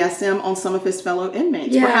BDSM on some of his fellow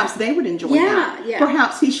inmates. Yeah. Perhaps they would enjoy that. Yeah.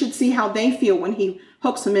 Perhaps he should see how they feel when he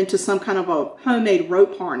hooks them into some kind of a homemade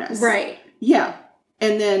rope harness. Right. Yeah.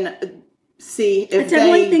 And then see if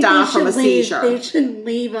they die from a seizure. They shouldn't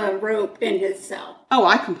leave a rope in his cell. Oh,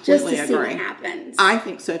 I completely agree. See what happens. I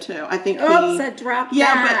think so too. I think I dropped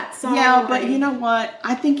that. But you know what?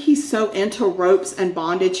 I think he's so into ropes and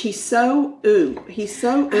bondage. He's so ooh.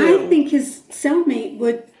 I think his cellmate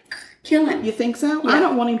would kill him. You think so? Yeah. I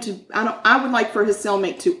don't want him to. I would like for his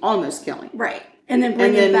cellmate to almost kill him. Right. And then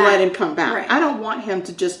let him come back. Right. I don't want him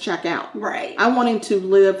to just check out. Right. I want him to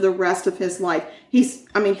live the rest of his life.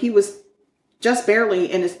 He was just barely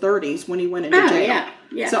in his 30s when he went into jail.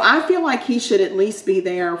 Yeah. So I feel like he should at least be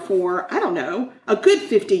there for, I don't know, a good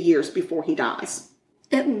 50 years before he dies.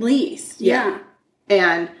 At least. Yeah.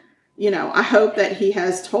 And, I hope that he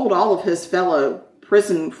has told all of his fellow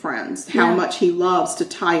prison friends how much he loves to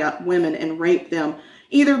tie up women and rape them,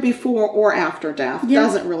 either before or after death. Yeah.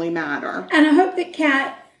 Doesn't really matter. And I hope that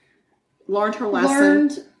Kat learned her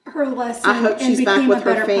lesson. I hope she's back with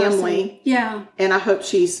her family. Person. Yeah. And I hope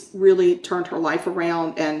she's really turned her life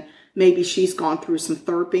around, and maybe she's gone through some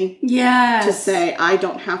therapy. Yes. To say, I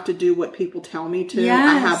don't have to do what people tell me to.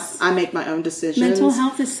 Yes. I make my own decisions. Mental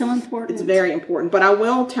health is so important. It's very important. But I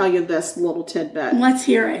will tell you this little tidbit. Let's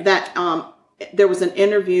hear it. That there was an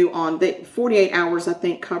interview on 48 Hours, I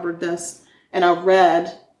think, covered this. And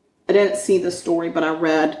I didn't see the story, but I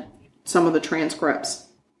read some of the transcripts.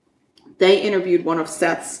 They interviewed one of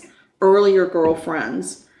Seth's earlier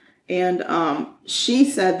girlfriends, and she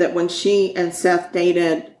said that when she and Seth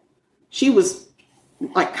dated, she was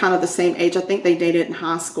like kind of the same age. I think they dated in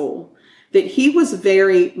high school. That he was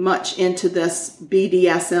very much into this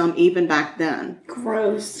BDSM even back then.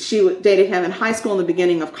 Gross. She dated him in high school and the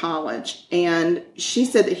beginning of college, and she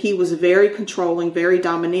said that he was very controlling, very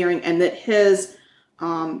domineering, and that his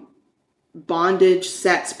bondage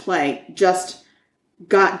sex play just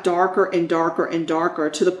got darker and darker and darker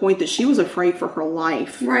to the point that she was afraid for her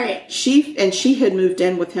life. Right. She had moved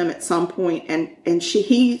in with him at some point, and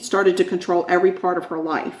he started to control every part of her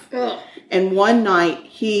life. Ugh. And one night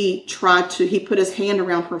he put his hand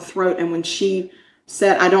around her throat, and when she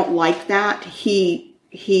said, "I don't like that,"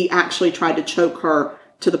 he actually tried to choke her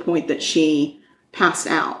to the point that she passed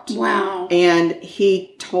out. Wow. And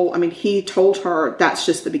he told her that's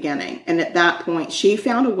just the beginning. And at that point, she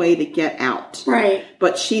found a way to get out. Right.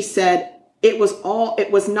 But she said it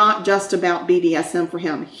was not just about BDSM for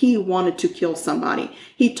him. He wanted to kill somebody.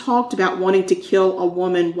 He talked about wanting to kill a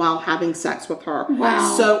woman while having sex with her.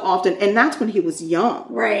 Wow. So often. And that's when he was young.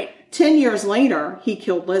 Right. 10 years later, he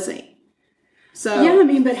killed Lizzie. So yeah,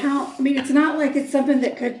 it's not like it's something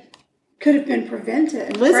that could have been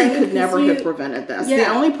prevented. Lizzie could never have prevented this. Yeah.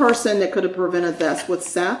 The only person that could have prevented this was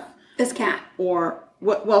Seth. This cat.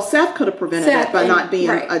 Seth could have prevented it by not being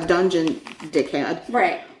a dungeon dickhead.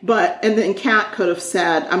 Right. And then Kat could have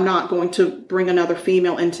said, I'm not going to bring another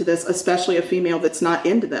female into this, especially a female that's not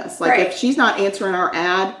into this. Like, if she's not answering our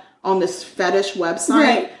ad on this fetish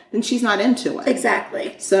website, then she's not into it.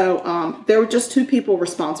 Exactly. So there were just two people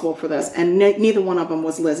responsible for this, and neither one of them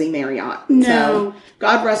was Lizzie Marriott. No. So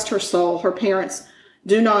God rest her soul. Her parents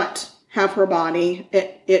do not have her body.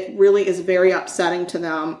 It really is very upsetting to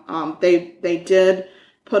them. They did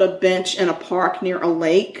put a bench in a park near a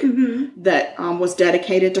lake that was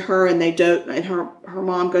dedicated to her, and her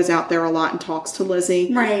mom goes out there a lot and talks to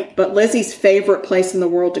Lizzie. Right. But Lizzie's favorite place in the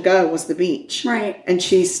world to go was the beach. Right. And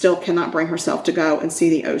she still cannot bring herself to go and see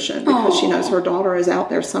the ocean because she knows her daughter is out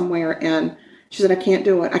there somewhere, and she said, I can't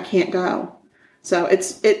do it. I can't go. So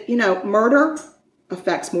murder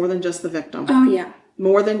affects more than just the victim. Oh, yeah.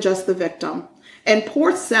 More than just the victim. And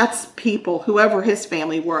poor Seth's people, whoever his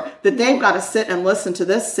family were, that they've got to sit and listen to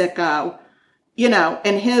this sicko,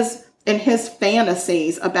 and his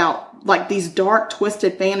fantasies about like these dark,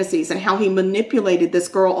 twisted fantasies and how he manipulated this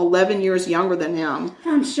girl 11 years younger than him.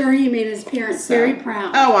 I'm sure he made his parents very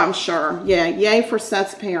proud. Oh, I'm sure. Yeah. Yay for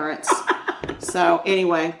Seth's parents. So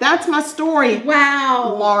anyway, that's my story.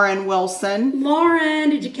 Wow. Lauren Wilson. Lauren,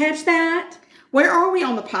 did you catch that? Where are we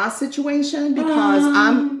on the pie situation? Because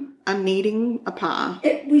I'm needing a pie.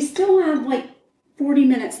 We still have like 40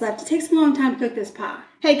 minutes left. It takes a long time to cook this pie.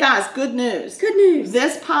 Hey guys, good news. Good news.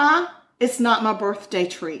 This pie, it's not my birthday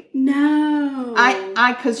treat. No.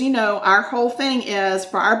 Because our whole thing is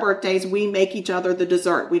for our birthdays, we make each other the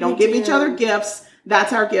dessert. We don't give each other gifts.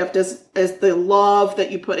 That's our gift is the love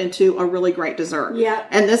that you put into a really great dessert. Yeah.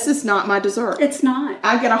 And this is not my dessert. It's not.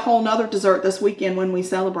 I get a whole nother dessert this weekend when we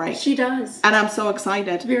celebrate. She does. And I'm so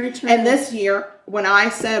excited. Very true. And this year, when I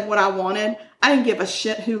said what I wanted, I didn't give a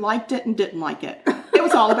shit who liked it and didn't like it. It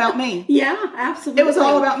was all about me. Yeah, absolutely. It was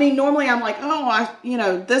all about me. Normally I'm like,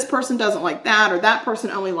 this person doesn't like that, or that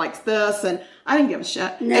person only likes this. And I didn't give a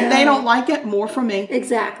shit. No. If they don't like it, more for me.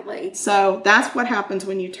 Exactly. So that's what happens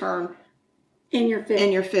when you turn in your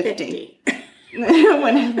 50.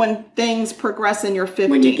 when things progress in your 50.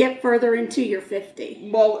 When you get further into your 50.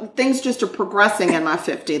 Well, things just are progressing in my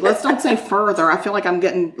 50. Let's don't say further. I feel like I'm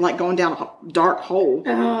going down a dark hole.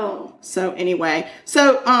 Oh. So anyway,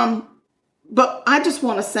 but I just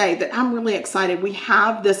want to say that I'm really excited. We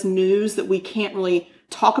have this news that we can't really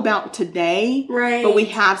talk about today. Right. But we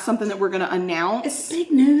have something that we're going to announce. It's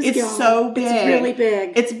big news, It's y'all. so big. It's really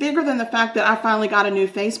big. It's bigger than the fact that I finally got a new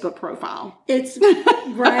Facebook profile. It's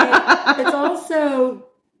right. It's also,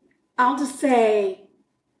 I'll just say,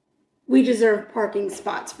 we deserve parking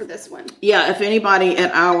spots for this one. Yeah, if anybody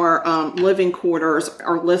at our living quarters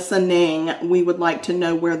are listening, we would like to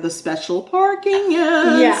know where the special parking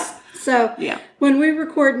is. Yeah. So yeah. When we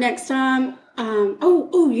record next time,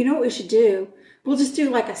 you know what we should do? We'll just do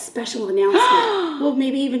like a special announcement. We'll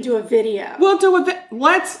maybe even do a video. We'll do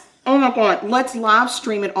let's live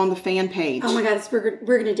stream it on the fan page. Oh my God, we're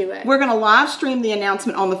going to do it. We're going to live stream the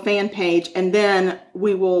announcement on the fan page, and then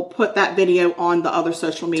we will put that video on the other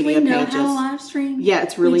social media pages. Do we know how to live stream? Yeah,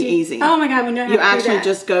 it's really easy. Oh my God, we know how to do that. You actually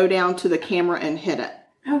just go down to the camera and hit it.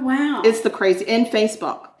 Oh, wow. It's the crazy, in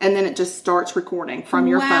Facebook, and then it just starts recording from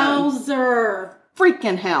your phone. Wowzer.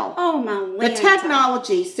 Freaking hell. Oh, my Lanta. The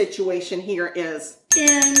technology situation here is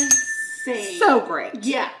insane. So great.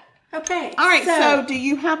 Yeah. Okay. All right. So do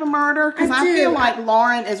you have a murder? Because I feel like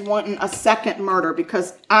Lauren is wanting a second murder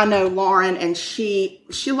because I know Lauren and she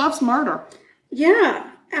loves murder.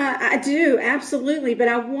 Yeah, I do. Absolutely. But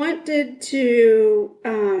I wanted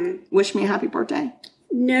to... wish me a happy birthday.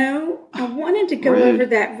 No, I wanted to go over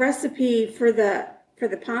that recipe for the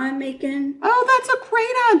pie making. Oh, that's a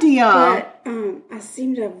great idea. But I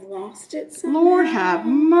seem to have lost it somehow. Lord have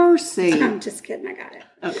mercy. I'm just kidding. I got it.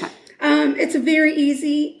 Okay. It's a very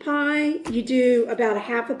easy pie. You do about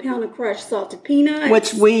 1/2 pound of crushed salted peanuts.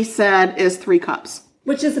 Which we said is 3 cups.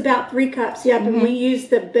 Which is about 3 cups, yep. Mm-hmm. And we use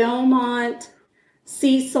the Belmont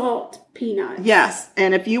sea salt peanuts. Yes,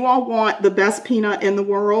 and if you all want the best peanut in the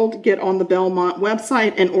world, get on the Belmont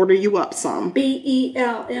website and order you up some.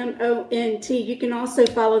 BELMONT. You can also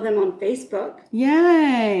follow them on Facebook.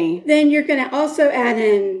 Yay. Then you're going to also add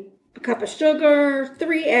in a cup of sugar,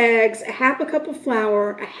 3 eggs, 1/2 cup of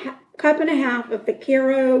flour, 1.5 cups of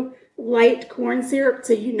Vaquero light corn syrup,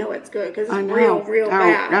 so you know it's good because it's real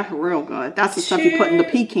bad. That's real good. That's the stuff you put in the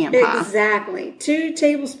pecan pie. Exactly. 2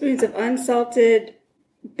 tablespoons of unsalted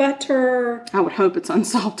butter. I would hope it's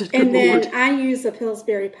unsalted. Good and then Lord. I use a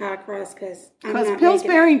Pillsbury pie crust because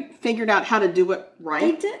Pillsbury figured out how to do it right.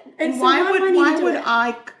 They did. And so why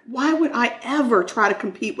would I ever try to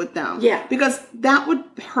compete with them? Yeah. Because that would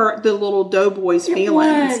hurt the little doughboy's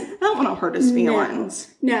feelings. I don't want to hurt his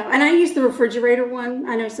feelings. No, and I use the refrigerator one.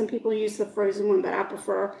 I know some people use the frozen one, but I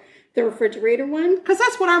prefer the refrigerator one. Because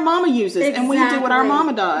that's what our mama uses. Exactly. And we do what our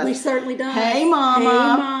mama does. We certainly do. Hey, mama. Hey,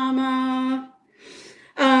 mama.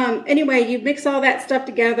 Anyway, you mix all that stuff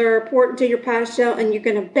together, pour it into your pie shell, and you're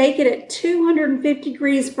going to bake it at 250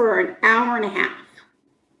 degrees for an hour and a half.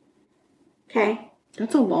 Okay?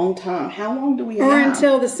 That's a long time. How long do we have? Or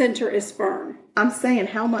until the center is firm. I'm saying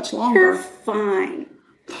how much longer? You're fine.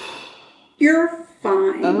 You're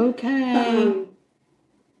fine. Okay.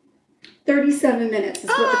 37 minutes is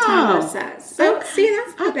what the timer says. So, see,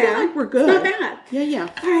 that's not bad. I feel like we're good. It's not bad. Yeah.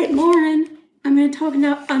 All right, Lauren, I'm going to talk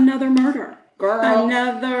about another murder. Girl.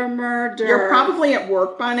 Another murder. You're probably at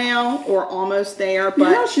work by now or almost there,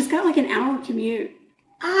 but... No, she's got like an hour commute.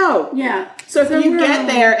 Oh. Yeah. So if you get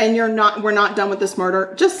there and we're not done with this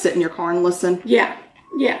murder, just sit in your car and listen. Yeah.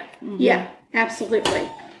 Yeah, absolutely.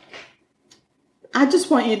 I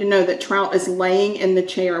just want you to know that Trout is laying in the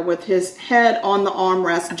chair with his head on the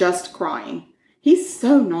armrest just crying. He's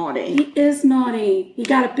so naughty. He is naughty. He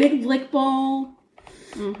got a big lick ball.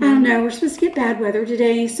 I don't know. We're supposed to get bad weather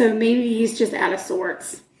today, so maybe he's just out of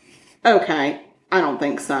sorts. Okay. I don't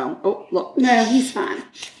think so. Oh, look. No, he's fine.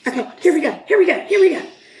 Okay, here we go.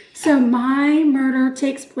 So my murder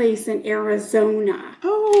takes place in Arizona.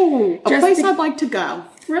 Oh, a place I'd like to go.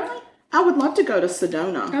 Really? I would love to go to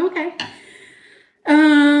Sedona. Okay.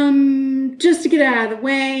 Just to get it out of the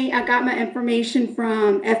way, I got my information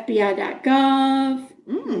from FBI.gov,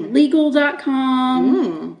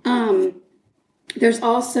 legal.com. There's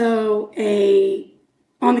also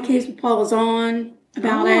On the Case with Paul is on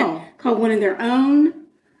about it, called One of Their Own.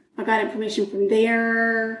 I got information from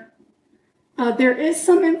there. There is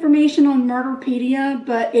some information on Murderpedia,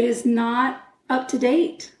 but it is not up to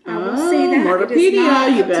date. I will say that.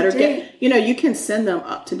 Murderpedia, you better get, you can send them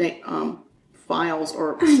up to date files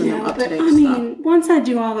or send them up to date stuff. Mean, once I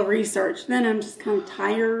do all the research, then I'm just kind of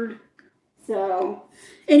tired. So,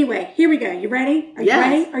 anyway, here we go. You ready? Are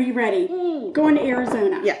you ready? Going to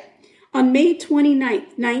Arizona. Yeah. On May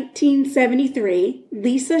 29th, 1973,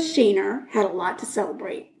 Lisa Shaner had a lot to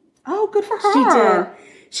celebrate. Oh, good for her. She did.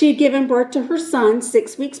 She had given birth to her son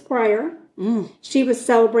 6 weeks prior. She was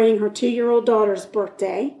celebrating her 2-year-old daughter's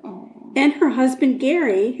birthday. And her husband,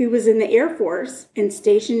 Gary, who was in the Air Force and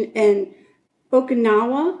stationed in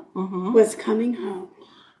Okinawa, was coming home.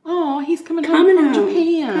 Oh, he's coming home from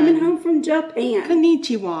Japan. Coming home from Japan.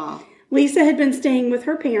 Konnichiwa. Lisa had been staying with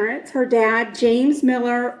her parents. Her dad, James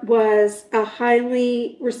Miller, was a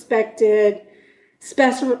highly respected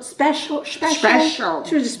special. She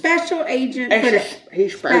was a special agent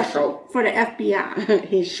He's special. for the FBI.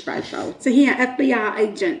 He's special. So he an FBI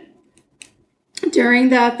agent. During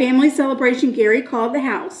the family celebration, Gary called the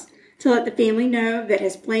house to let the family know that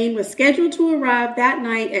his plane was scheduled to arrive that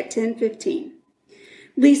night at 10:15.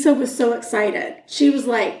 Lisa was so excited. She was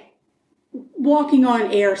like walking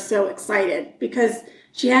on air, so excited because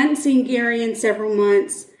she hadn't seen Gary in several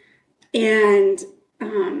months, and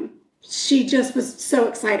she just was so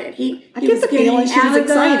excited. I get the feeling she was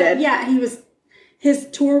excited. His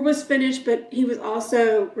tour was finished, but he was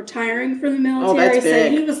also retiring from the military. Oh, that's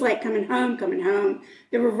big. So he was like coming home.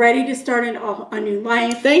 They were ready to start a new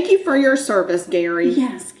life. Thank you for your service, Gary.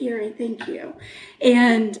 Yes, Gary, thank you.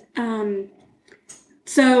 And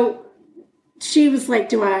so she was like,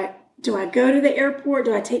 do I go to the airport?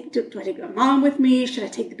 Do I take my mom with me? Should I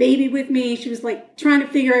take the baby with me? She was like trying to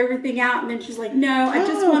figure everything out, and then she's like, no, I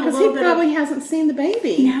just want a little bit. Because he probably hasn't seen the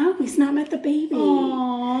baby. No, he's not met the baby.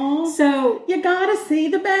 Aww. So you gotta see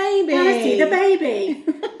the baby.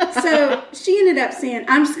 So she ended up saying,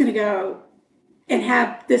 I'm just gonna go and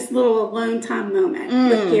have this little alone time moment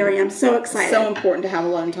with Gary. I'm so excited. So important to have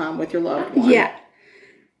alone time with your loved one. Yeah.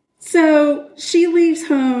 So she leaves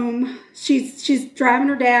home. She's driving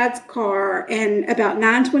her dad's car, and about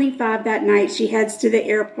 9:25 that night, she heads to the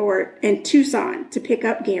airport in Tucson to pick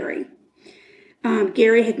up Gary.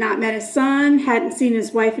 Gary had not met his son, hadn't seen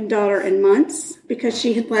his wife and daughter in months because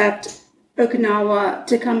she had left Okinawa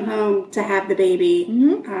to come home to have the baby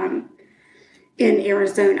in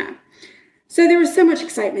Arizona. So there was so much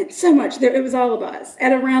excitement, so much. It was all a buzz.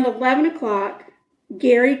 At around 11 o'clock,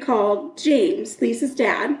 Gary called James, Lisa's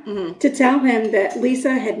dad, to tell him that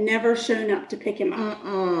Lisa had never shown up to pick him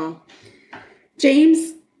up.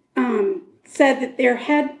 James said that there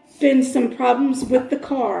had been some problems with the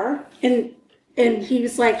car, and he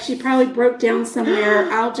was like, she probably broke down somewhere.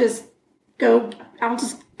 I'll just go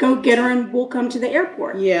get her, and we'll come to the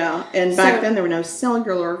airport. Yeah, and back then there were no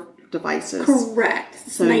cellular devices. Correct.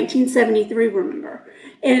 So 1973, remember.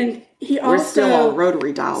 And we're still on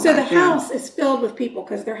rotary dial. So the house is filled with people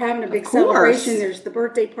because they're having a big celebration. There's the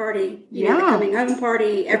birthday party, the coming home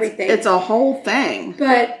party, everything. It's a whole thing.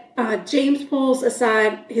 But James pulls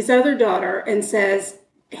aside his other daughter and says,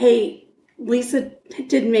 hey, Lisa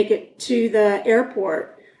didn't make it to the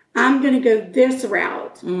airport. I'm going to go this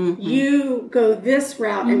route. You go this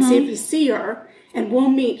route and see if you see her, and we'll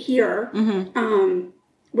meet here,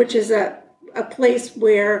 which is a place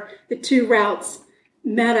where the two routes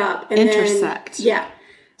met up and intersect.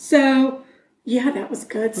 So Yeah, that was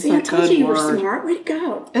good. That's See, a I told good you you were word. smart. Way to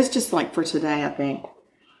go. It's just like for today, I think.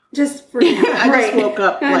 Just for I right. just woke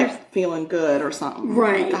up like feeling good or something.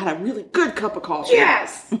 Right. I had a really good cup of coffee.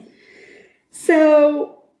 Yes.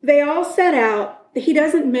 So they all set out. He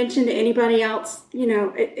doesn't mention to anybody else,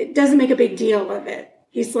 it doesn't make a big deal of it.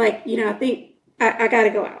 He's like, I think I got to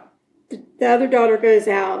go out. The other daughter goes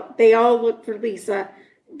out. They all look for Lisa.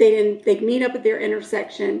 They meet up at their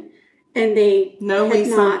intersection, and they No had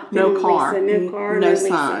Lisa, not no found car, Lisa, no car, no Lisa,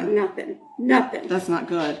 sign. nothing. That's not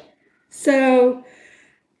good. So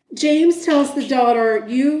James tells the daughter,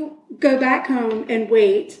 you go back home and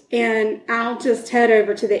wait, and I'll just head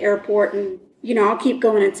over to the airport and, I'll keep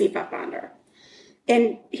going and see if I find her.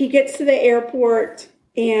 And he gets to the airport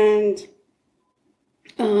and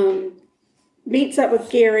meets up with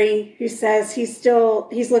Gary, who says he's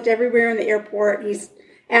looked everywhere in the airport. He's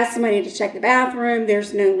asked somebody to check the bathroom.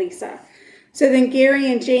 There's no Lisa. So then Gary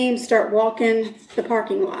and James start walking the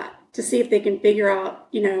parking lot to see if they can figure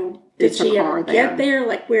out, did she ever get there?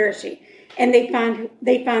 Like, where is she? And they find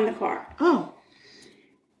the car. Oh.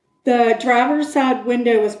 The driver's side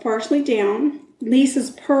window was partially down. Lisa's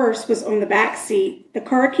purse was on the back seat. The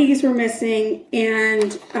car keys were missing,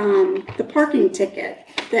 and the parking ticket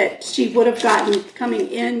that she would have gotten coming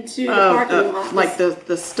into the parking lot. Like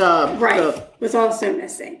the stub. Right. Was also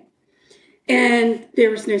missing. And there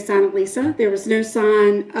was no sign of Lisa. There was no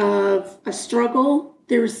sign of a struggle.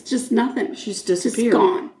 There was just nothing. She's disappeared. Just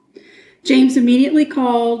gone. James immediately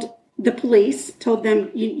called the police, told them,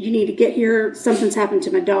 you need to get here. Something's happened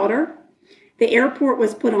to my daughter. The airport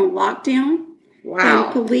was put on lockdown. Wow.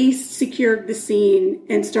 And police secured the scene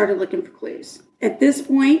and started looking for clues. At this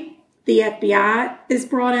point, the FBI is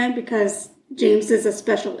brought in because James is a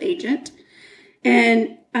special agent.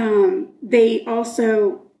 And they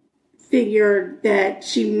also figured that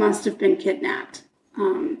she must have been kidnapped.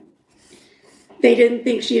 They didn't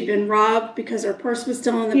think she had been robbed because her purse was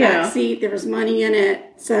still in the back seat. There was money in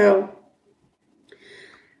it. So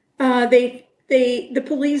the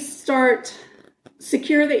police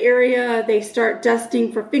secure the area. They start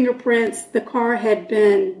dusting for fingerprints. The car had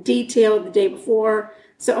been detailed the day before,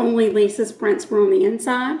 so only Lisa's prints were on the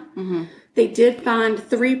inside. Mm-hmm. They did find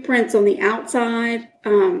 3 prints on the outside.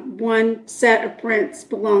 One set of prints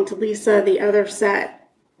belonged to Lisa. The other set,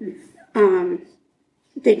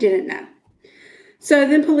 they didn't know. So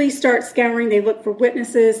then police start scouring. They look for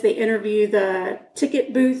witnesses. They interview the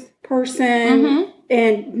ticket booth person,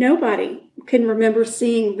 and nobody can remember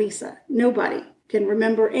seeing Lisa. Nobody can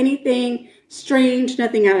remember anything strange,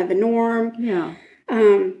 nothing out of the norm. Yeah.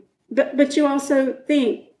 But you also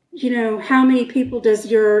think, how many people does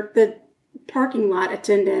the parking lot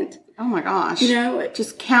attendant? Oh my gosh.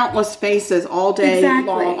 Just countless faces all day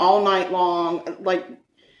long, all night long. Like,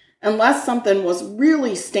 unless something was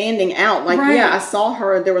really standing out, like, I saw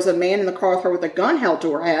her, there was a man in the car with her with a gun held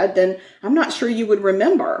to her head, then I'm not sure you would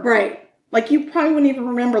remember. Right. Like, you probably wouldn't even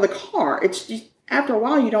remember the car. It's just, after a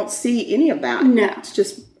while, you don't see any of that. No. It's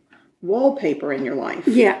just wallpaper in your life.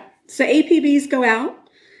 Yeah. So APBs go out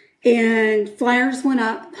and flyers went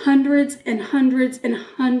up. Hundreds and hundreds and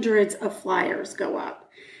hundreds of flyers go up.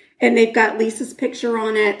 And they've got Lisa's picture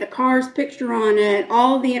on it, the car's picture on it,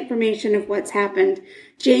 all the information of what's happened.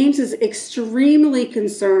 James is extremely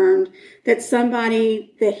concerned that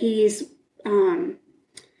somebody that he's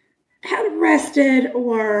had arrested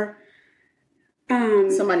or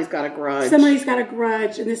somebody's got a grudge. Somebody's got a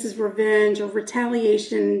grudge, and this is revenge or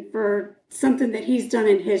retaliation for something that he's done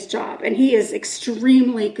in his job. And he is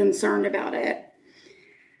extremely concerned about it.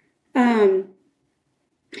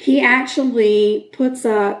 He actually puts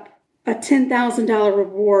up a $10,000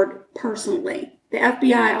 reward personally. The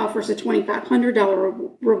FBI offers a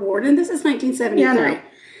 $2,500 reward, and this is 1973. Yeah, I know.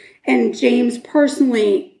 And James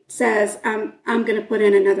personally says, I'm going to put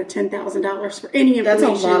in another $10,000 for any information.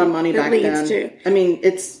 That's a lot of money back then. To. I mean,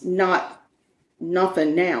 it's not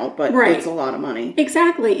nothing now, but it's a lot of money.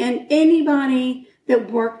 Exactly. And anybody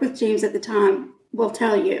that worked with James at the time will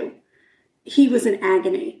tell you he was in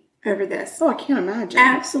agony over this. Oh, I can't imagine.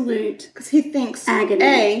 Absolute Because he thinks, agony.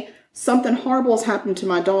 A, something horrible has happened to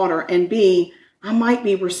my daughter, and B, I might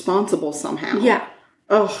be responsible somehow. Yeah.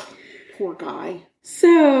 Oh, poor guy.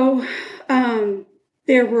 So,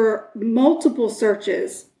 there were multiple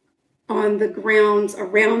searches on the grounds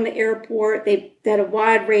around the airport. They had a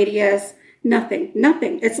wide radius. Nothing.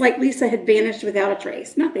 It's like Lisa had vanished without a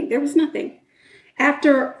trace. Nothing. There was nothing.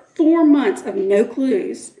 After 4 months of no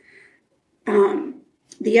clues, the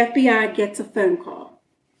FBI gets a phone call.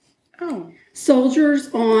 Oh. Soldiers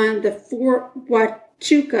on the Fort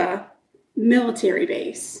Huachuca military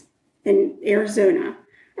base in Arizona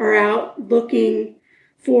are out looking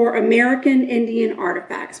for American Indian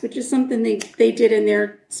artifacts, which is something they did in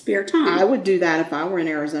their spare time. I would do that if I were in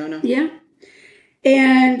Arizona. Yeah.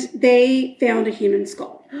 And they found a human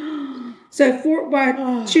skull. So Fort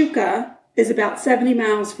Huachuca is about 70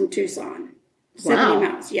 miles from Tucson. 70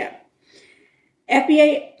 miles, yeah.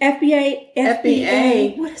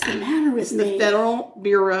 FBA. What is the matter with me? The Federal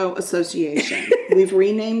Bureau Association. We've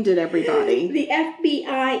renamed it, everybody. The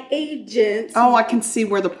FBI agents. Oh, I can see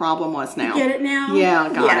where the problem was now. Get it now? Yeah,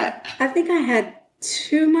 I got it. I think I had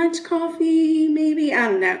too much coffee, maybe. I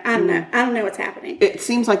don't know. I don't know what's happening. It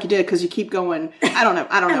seems like you did because you keep going. I don't know.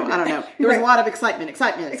 There was a lot of excitement.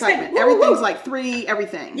 Excitement. Everything's Woo. like three,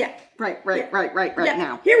 everything. Yeah. Right Yeah.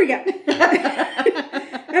 now. Here we go.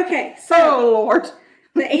 Okay, so Oh, Lord.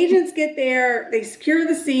 the agents get there, they secure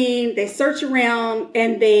the scene, they search around,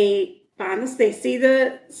 and they find this. They see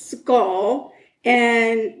the skull,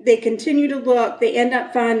 and they continue to look. They end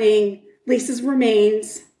up finding Lisa's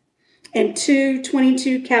remains and 2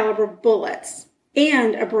 .22 caliber bullets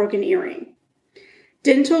and a broken earring.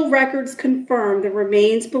 Dental records confirm the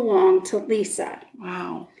remains belonged to Lisa.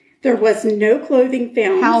 Wow. There was no clothing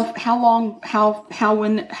found. How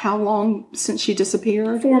long since she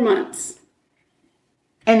disappeared? 4 months.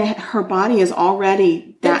 And her body is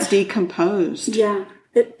already that decomposed. Yeah.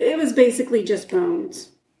 It was basically just bones.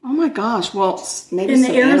 Oh my gosh. Well, maybe In the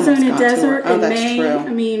some animals Arizona got to her. desert Oh, in that's May, true. I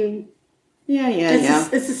mean, Yeah.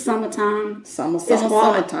 it's the summertime.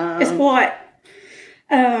 Summertime. It's hot.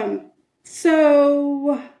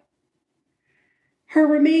 So her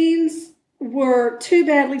remains were too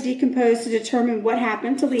badly decomposed to determine what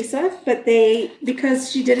happened to Lisa, but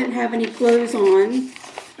because she didn't have any clothes on,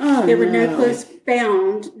 there were no clothes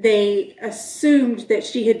found, they assumed that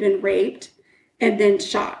she had been raped and then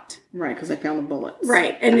shot. Right, because they found the bullets.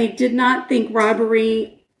 Right, and they did not think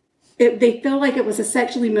robbery. They felt like it was a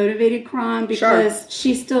sexually motivated crime because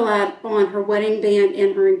she still had on her wedding band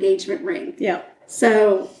and her engagement ring. Yeah.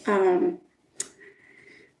 So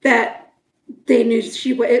that they knew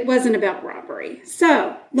it wasn't about robbery.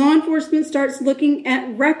 So law enforcement starts looking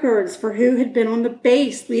at records for who had been on the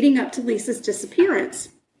base leading up to Lisa's disappearance.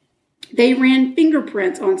 They ran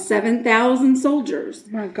fingerprints on 7,000 soldiers.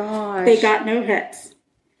 Oh my gosh. They got no hits.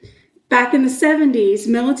 Back in the 70s,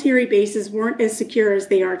 military bases weren't as secure as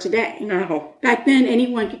they are today. No. Back then,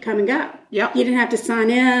 anyone could come and go. Yep. You didn't have to sign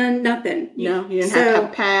in, nothing. No, you didn't have to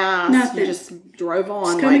have a pass. Nothing. You just drove on.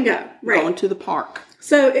 Just come and go. Right. Going to the park.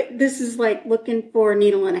 So this is like looking for a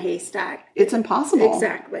needle in a haystack. It's impossible.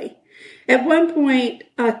 Exactly. At one point,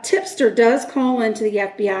 a tipster does call into the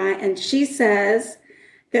FBI, and she says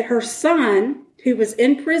that her son, who was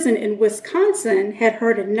in prison in Wisconsin, had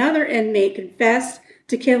heard another inmate confess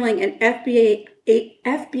to killing an FBA.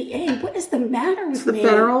 What is the matter with the me?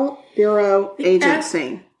 Federal Bureau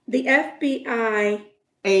Agency. The FBI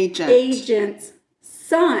agent's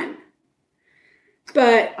son.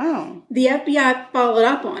 But oh, the FBI followed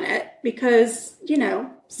up on it because,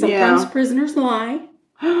 sometimes prisoners lie.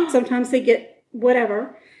 Sometimes they get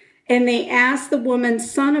whatever. And they asked the woman's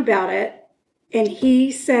son about it. And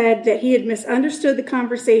he said that he had misunderstood the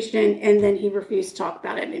conversation and then he refused to talk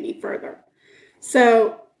about it any further.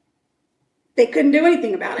 So they couldn't do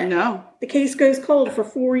anything about it. No. The case goes cold for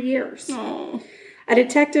 4 years. Oh.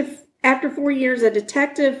 After 4 years, a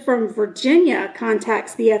detective from Virginia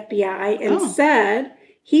contacts the FBI and said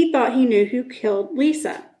he thought he knew who killed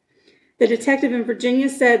Lisa. The detective in Virginia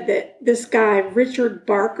said that this guy, Richard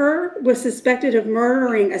Barker, was suspected of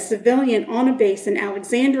murdering a civilian on a base in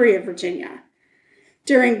Alexandria, Virginia.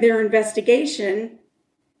 During their investigation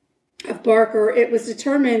of Barker, it was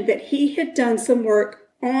determined that he had done some work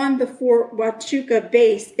on the Fort Huachuca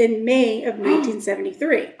base in May of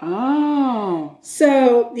 1973. Oh.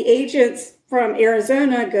 So the agents from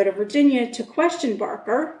Arizona go to Virginia to question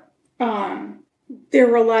Barker. There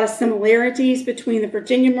were a lot of similarities between the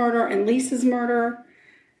Virginia murder and Lisa's murder.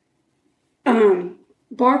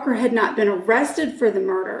 Barker had not been arrested for the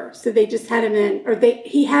murder, so they just had him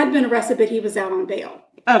he had been arrested, but he was out on bail.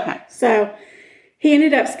 Okay. So he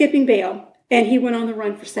ended up skipping bail, and he went on the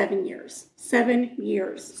run for 7 years. 7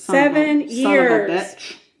 years. 7 years. Son of a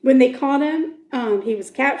bitch. When they caught him, he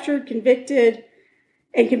was captured, convicted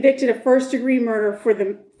of first-degree murder for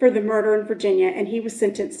the murder in Virginia, and he was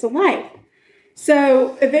sentenced to life.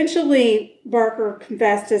 So eventually, Barker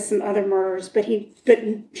confessed to some other murders, but he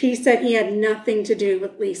said he had nothing to do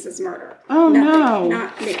with Lisa's murder. Oh,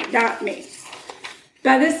 nothing. no. Not me.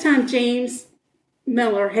 By this time, James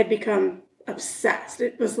Miller had become obsessed.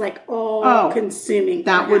 It was like all consuming.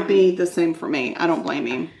 That would be the same for me. I don't blame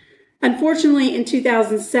him. Unfortunately, in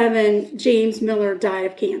 2007, James Miller died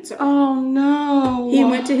of cancer. Oh, no. He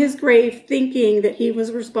went to his grave thinking that he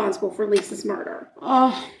was responsible for Lisa's murder.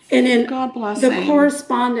 Oh, and in God bless the him.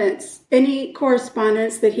 correspondence, any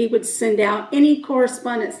correspondence that he would send out to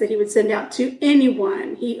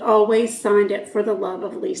anyone, he always signed it for the love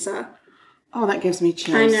of Lisa. Oh, that gives me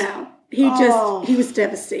chills. I know. He was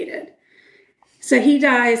devastated. So he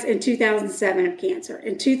dies in 2007 of cancer.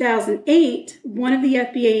 In 2008, one of the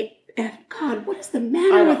FBI... God, what is the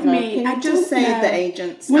matter with me? Can you just say the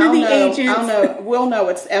agents? One of the agents. I'll know. We'll know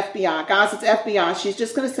it's FBI. Guys, it's FBI. She's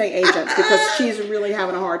just going to say agents because she's really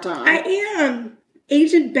having a hard time. I am.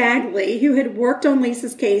 Agent Bagley, who had worked on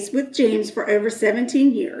Lisa's case with James for over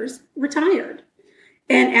 17 years, retired.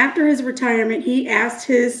 And after his retirement, he asked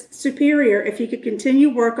his superior if he could continue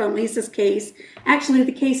work on Lisa's case. Actually,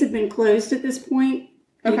 the case had been closed at this point.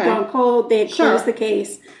 It had gone cold. They had closed the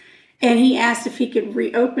case. And he asked if he could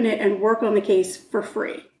reopen it and work on the case for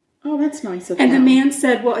free. Oh, that's nice of him. And the man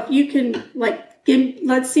said, well, if you can,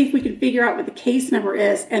 let's see if we can figure out what the case number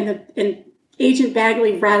is. And Agent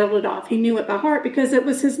Bagley rattled it off. He knew it by heart because it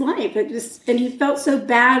was his life. And he felt so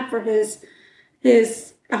bad for his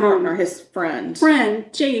partner, his friend,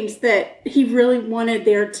 James, that he really wanted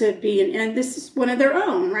there to be an end. This is one of their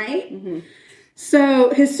own, right? Mm-hmm.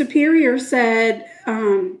 So his superior said,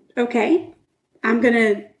 okay, I'm going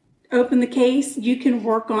to open the case. You can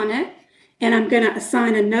work on it. And I'm going to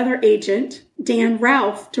assign another agent, Dan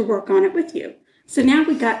Ralph, to work on it with you. So now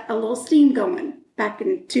we got a little steam going back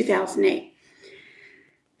in 2008.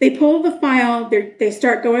 They pull the file. They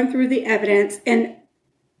start going through the evidence. And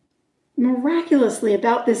miraculously,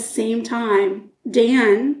 about this same time,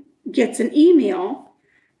 Dan gets an email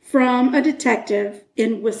from a detective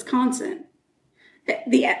in Wisconsin.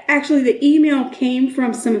 The email came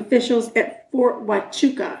from some officials at Fort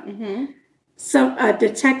Huachuca. Mm-hmm. So a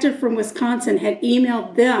detective from Wisconsin had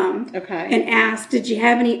emailed them and asked, did you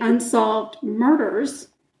have any unsolved murders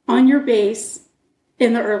on your base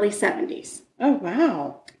in the early 70s? Oh,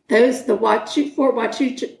 wow. Fort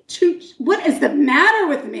Huachuca. What is the matter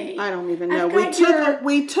with me? I don't even know. We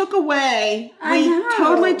totally took away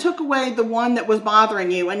the one that was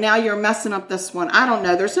bothering you, and now you're messing up this one. I don't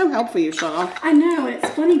know. There's no help for you, Shaw. I know, and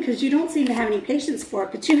it's funny because you don't seem to have any patience for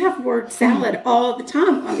it, but you have word salad all the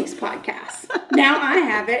time on these podcasts. Now I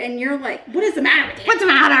have it, and you're like, what is the matter with you? What's the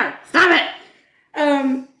matter? Stop it!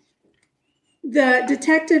 The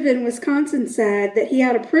detective in Wisconsin said that he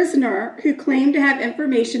had a prisoner who claimed to have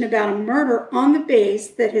information about a murder on the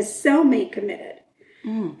base that his cellmate committed.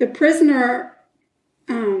 Mm. The prisoner,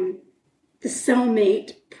 the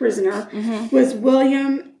cellmate prisoner, was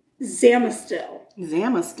William Zamastil.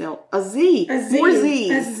 Zamastil. A Z. More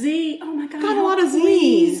Z's. A Z. Oh my God. Got a lot of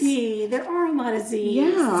Z's. There are a lot of Z's.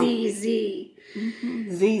 Yeah. Z.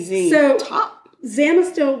 Mm-hmm. Z. So, top.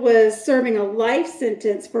 Zamastil was serving a life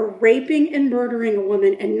sentence for raping and murdering a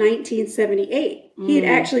woman in 1978. He had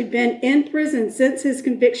actually been in prison since his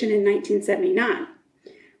conviction in 1979.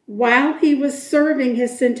 While he was serving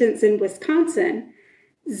his sentence in Wisconsin,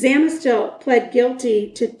 Zamastil pled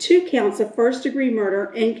guilty to 2 counts of first-degree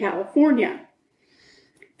murder in California.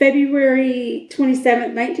 February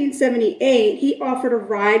 27, 1978, he offered a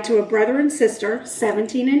ride to a brother and sister,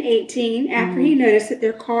 17 and 18, after he noticed that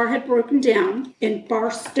their car had broken down in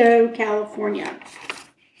Barstow, California.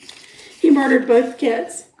 He murdered both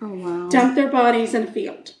kids, dumped their bodies in a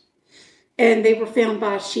field, and they were found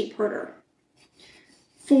by a sheep herder.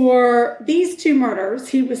 For these 2 murders,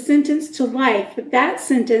 he was sentenced to life, but that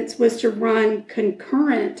sentence was to run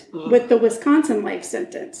concurrent with the Wisconsin life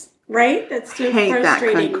sentence. Right? That's so frustrating.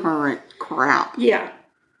 That concurrent crap. Yeah.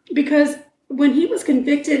 Because when he was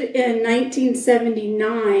convicted in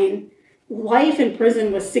 1979, life in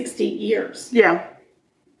prison was 60 years. Yeah.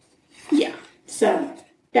 Yeah. So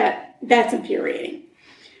that's infuriating.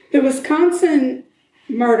 The Wisconsin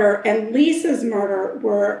murder and Lisa's murder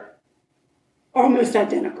were almost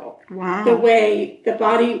identical. Wow. The way the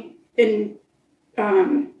body in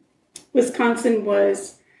Wisconsin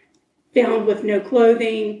was found with no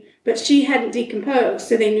clothing, but she hadn't decomposed,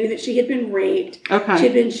 so they knew that she had been raped. Okay. She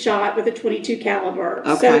had been shot with a .22 caliber.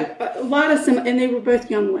 Okay. So a lot of and they were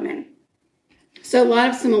both young women. So a lot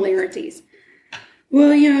of similarities.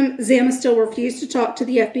 William Zamastil refused to talk to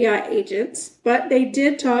the FBI agents, but they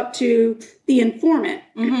did talk to the informant,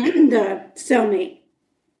 the cellmate.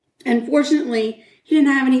 Unfortunately, he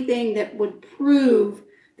didn't have anything that would prove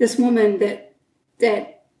this woman that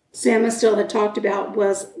Zamastil had talked about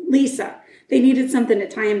was Lisa. They needed something to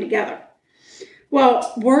tie them together.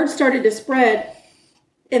 Well, word started to spread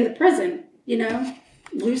in the prison,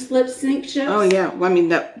 loose lips sink ships. Oh yeah, well, I mean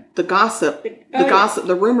the gossip,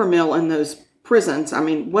 the rumor mill in those prisons. I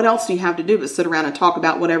mean, what else do you have to do but sit around and talk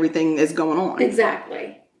about what everything is going on?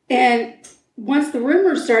 Exactly. And once the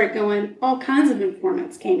rumors started going, all kinds of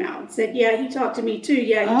informants came out and said, yeah, he talked to me too.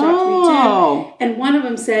 Yeah, he talked to me too. And one of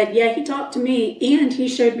them said, yeah, he talked to me and he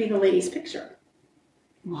showed me the lady's picture.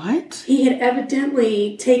 What? He had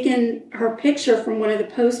evidently taken her picture from one of the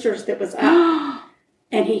posters that was up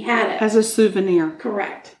and he had it. As a souvenir.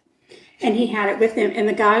 Correct. And he had it with him. And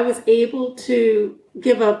the guy was able to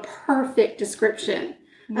give a perfect description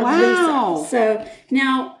of Lisa. So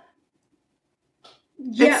now...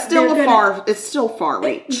 Yeah, it's still far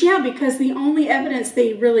reach. Yeah, because the only evidence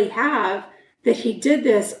they really have that he did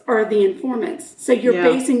this are the informants. So you're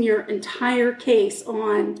basing your entire case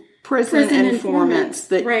on prison informants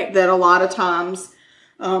that a lot of times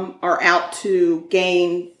are out to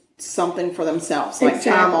gain something for themselves, like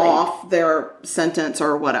time off their sentence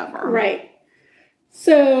or whatever. Right.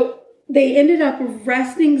 So they ended up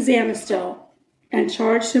arresting Zamastil and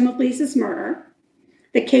charged him with Lisa's murder.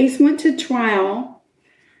 The case went to trial.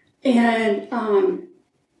 And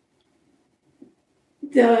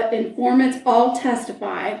the informants all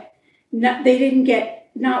testified. They didn't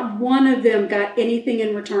get, not one of them got anything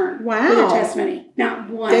in return for their testimony.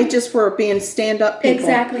 Not one. They just were being stand-up people.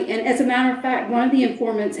 Exactly. And as a matter of fact, one of the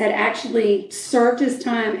informants had actually served his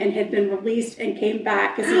time and had been released and came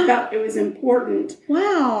back because he felt it was important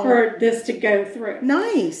for this to go through.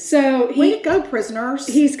 Nice. So way to go, prisoners.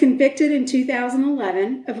 He's convicted in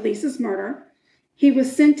 2011 of Lisa's murder. He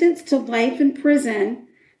was sentenced to life in prison,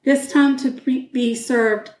 this time to be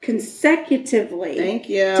served consecutively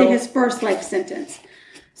to his first life sentence.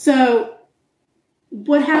 So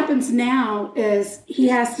what happens now is he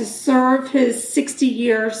has to serve his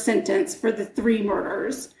 60-year sentence for the 3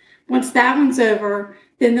 murders. Once that one's over,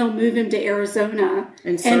 then they'll move him to Arizona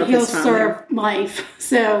and he'll serve life.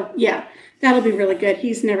 So, yeah, that'll be really good.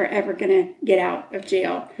 He's never, ever going to get out of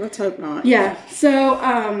jail. Let's hope not. Yeah.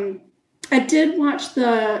 So, I did watch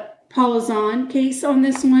the Paula Zahn case on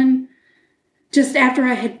this one just after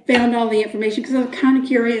I had found all the information because I was kind of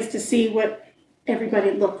curious to see what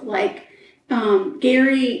everybody looked like.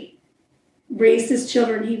 Gary raised his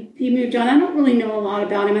children. He moved on. I don't really know a lot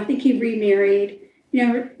about him. I think he remarried. You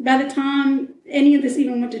know, by the time any of this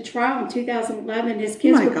even went to trial in 2011, his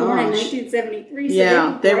kids were born in 1973. So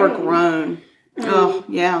yeah, they were grown.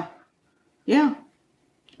 Yeah.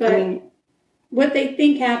 But what they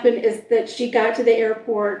think happened is that she got to the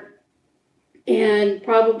airport and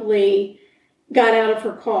probably got out of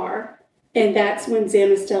her car, and that's when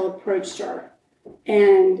Zamastil approached her.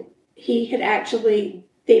 And he had actually,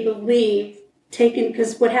 they believe, taken,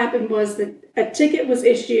 because what happened was that a ticket was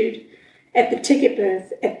issued at the ticket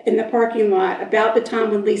booth in the parking lot about the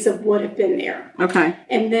time when Lisa would have been there. Okay.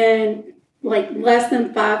 And then, like, less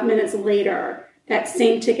than 5 minutes later, that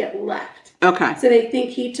same ticket left. Okay. So they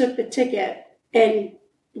think he took the ticket and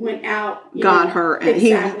went out. Got her. And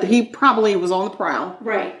he probably was on the prowl.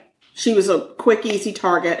 Right. She was a quick, easy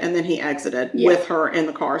target, and then he exited with her in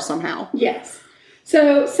the car somehow. Yes.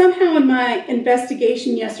 So somehow in my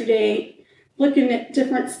investigation yesterday, looking at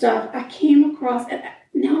different stuff, I came across, and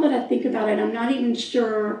now that I think about it, I'm not even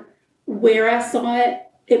sure where I saw it.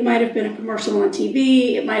 It might have been a commercial on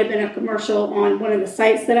TV. It might have been a commercial on one of the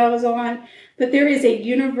sites that I was on. But there is a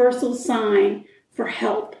universal sign for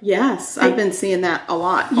help. Yes, I've been seeing that a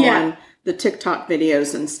lot on the TikTok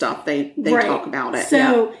videos and stuff. They talk about it.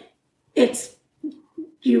 So it's,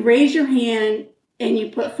 you raise your hand and you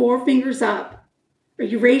put 4 fingers up, or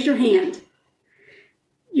you raise your hand.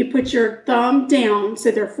 You put your thumb down,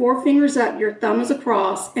 so there are 4 fingers up, your thumb is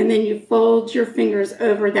across, and then you fold your fingers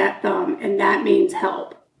over that thumb, and that means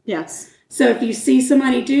help. Yes. So if you see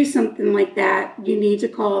somebody do something like that, you need to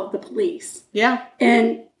call the police. Yeah.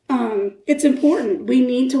 And it's important. We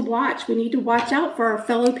need to watch. We need to watch out for our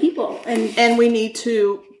fellow people. And we need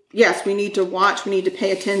to, we need to watch. We need to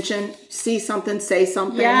pay attention. See something, say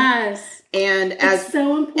something. Yes. And it's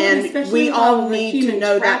so important, and we all need to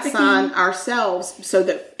know that sign ourselves, so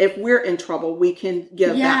that if we're in trouble, we can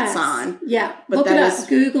give that sign. Yeah. But look it up.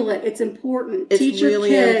 Google it. It's important. It's teach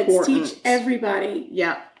really your kids. important. Teach everybody.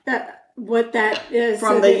 Yeah. What that is.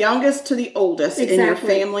 From the youngest to the oldest in your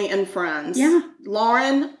family and friends. Yeah.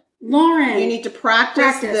 Lauren, you need to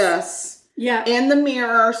practice this in the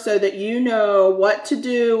mirror so that you know what to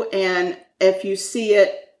do, and if you see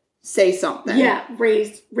it, say something. Yeah,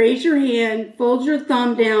 raise your hand, fold your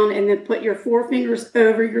thumb down, and then put your 4 fingers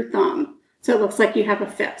over your thumb so it looks like you have a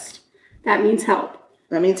fist. That means help.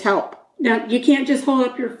 That means help. Now, you can't just hold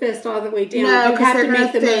up your fist all the way down. No, you because have they're to going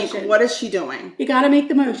make to the think, motion. what is she doing? You got to make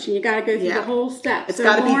the motion. You got to go through Yeah. the whole step. It's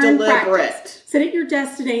got to be Lauren, deliberate. practice. Sit at your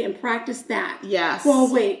desk today and practice that. Yes.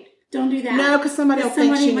 Well, wait. Don't do that. No, because somebody will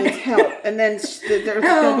think she needs help. And then there's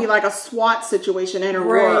going to be like a SWAT situation in her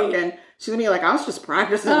work. And she's going to be like, I was just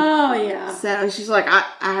practicing. Oh, yeah. So she's like,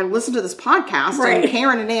 I listened to this podcast Right. and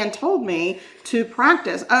Karen and Ann told me to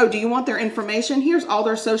practice. Oh, do you want their information? Here's all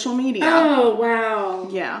their social media. Oh, wow.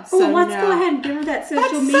 Yeah. So So let's no. go ahead and give her that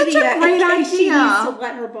social That's media. such a great in case she idea. needs to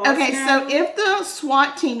let her boss Okay, know. so if the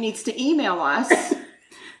SWAT team needs to email us,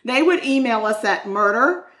 they would email us at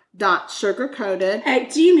murder.sugarcoated. at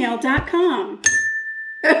gmail.com.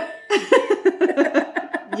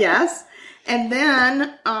 Yes. And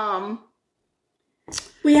then,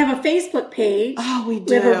 We have a Facebook page. oh, we We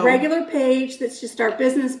do. have a regular page that's just our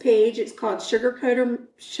business page. It's called Sugar Coater.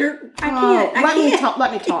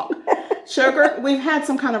 Let me talk. Sugar, we've had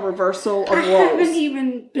some kind of reversal of I haven't roles.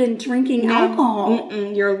 even been drinking alcohol.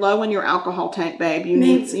 You're low in your alcohol tank, babe. You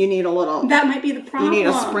Maybe- need a little. That might be the problem. You need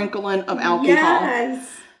a sprinkling of alcohol. Yes.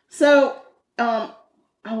 So,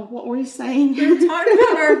 what were you saying? We're talking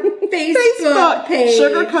about our Facebook page.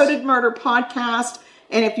 Sugar Coated Murder Podcast.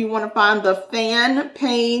 And if you want to find the fan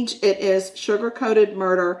page, it is Sugar Coated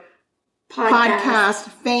Murder Podcast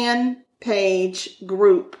fan page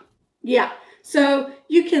group. Yeah. So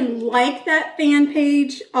you can like that fan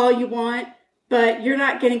page all you want, but you're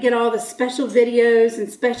not going to get all the special videos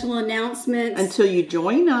and special announcements Until you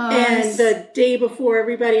join us. and the day before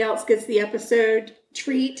everybody else gets the episode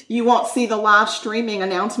treat. You won't see the live streaming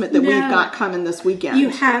announcement that No. we've got coming this weekend. You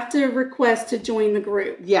have to request to join the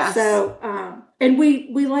group. Yes. So, and we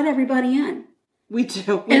let everybody in. We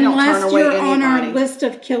do. We don't Unless turn away you're anybody. on our list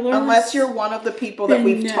of killers. Unless you're one of the people that Then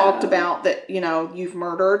we've no. talked about that, you've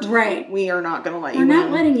murdered. Right. We are not going to let We're you not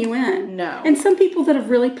in. letting you in. No. And some people that have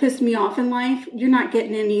really pissed me off in life, you're not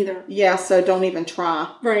getting in either. Yeah, so don't even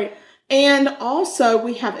try. Right. And also,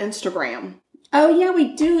 we have Instagram. Oh, yeah,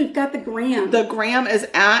 we do. We've got the gram. The gram is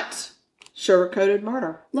at Sugar Coated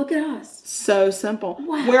Murder. Look at us. So simple.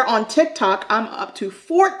 Wow. We're on TikTok. I'm up to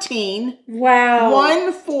 14. Wow.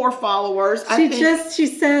 4 followers. She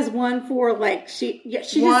says 1 4 like she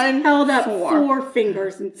just 1 held up 4. 4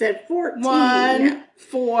 fingers and said 14. 1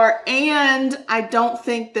 4, and I don't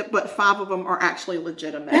think that but 5 of them are actually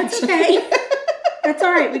legitimate. That's okay. That's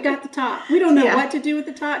all right. We got the top. We don't know Yeah. what to do with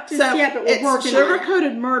the top just So yet, but we're it's working Sugar on it.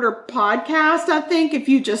 Coated Murder Podcast. I think if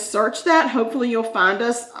you just search that, hopefully you'll find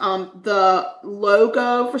us. The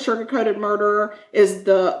logo for Sugar Coated Murder is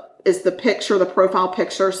the picture, the profile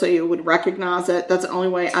picture, so you would recognize it. That's the only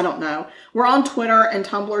way. I don't know. We're on Twitter and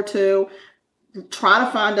Tumblr too. Try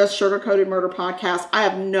to find us, Sugar Coated Murder Podcast. I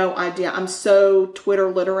have no idea. I'm so Twitter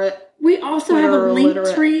literate. We also have a Twitter link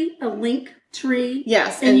literate. tree.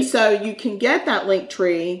 Yes, And and you- so you can get that link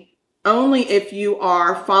tree only if you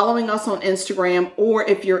are following us on Instagram or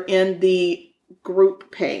if you're in the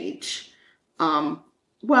group page.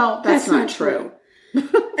 Well, that's not true.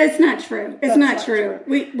 It's not true. It's not true.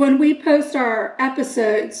 When we post our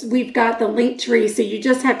episodes, we've got the link tree, so you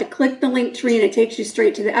just have to click the link tree and it takes you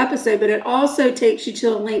straight to the episode, but it also takes you to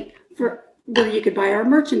a link for where you could buy our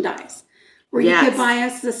merchandise, where you could buy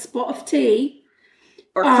us a spot of tea.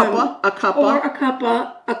 Or a cuppa. Or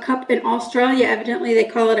a cup. In Australia, evidently, they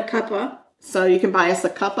call it a cuppa. So you can buy us a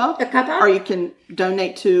cuppa. A cuppa. Or you can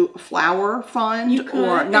donate to a flower fund. You could,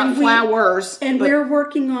 or not and flowers. And but we're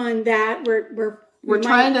working on that. we're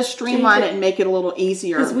trying to streamline it and make it a little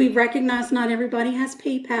easier. because we recognize not everybody has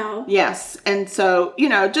PayPal. Yes. And so,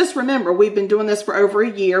 just remember, we've been doing this for over a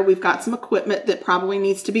year. We've got some equipment that probably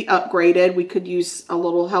needs to be upgraded. We could use a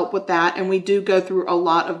little help with that. And we do go through a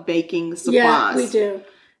lot of baking supplies. Yeah, we do.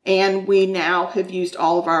 And we now have used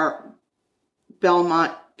all of our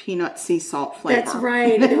Belmont peanut sea salt flavor. That's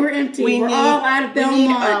right. We're empty. We're all out of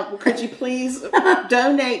Belmont. Could you please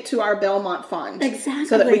donate to our Belmont fund? Exactly.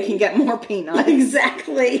 So that we can get more peanuts.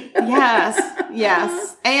 Exactly.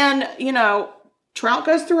 Yes. And, Trout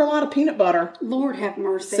goes through a lot of peanut butter. Lord have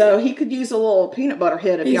mercy. So he could use a little peanut butter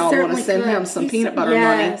hit if He y'all want to certainly send could. him some He peanut butter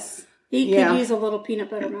yes. He Yeah. could use a little peanut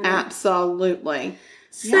butter money. Absolutely.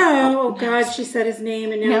 So, oh God, she said his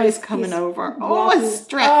name, and Now he's coming over. Oh, walking- it's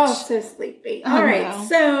stretch. Oh, so sleepy. All right, no.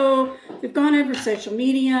 so we've gone over social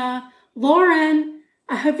media. Lauren,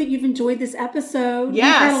 I hope that you've enjoyed this episode.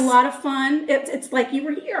 Yes. We've had a lot of fun. It's like you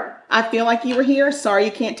were here. I feel like you were here. Sorry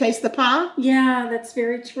you can't taste the pie. Yeah, that's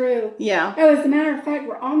very true. Yeah. Oh, as a matter of fact,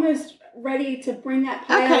 we're almost ready to bring that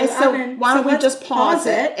pie out Okay, of the so oven. why don't we let's just pause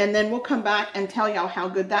it and then we'll come back and tell y'all how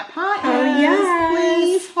good that pie is. Oh, yes.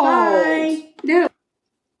 Please hold. Bye. No.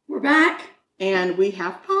 We're back. And we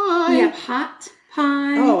have pie. We have hot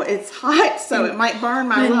pie. Oh, it's hot, so it might burn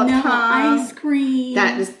my little vanilla tongue. ice cream.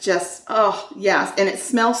 That is just, oh, yes. And it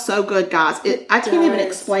smells so good, guys. I can't even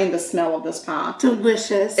explain the smell of this pie.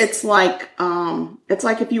 Delicious. It's like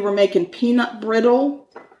if you were making peanut brittle,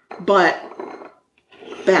 but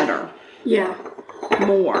better. Yeah.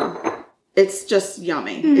 More. It's just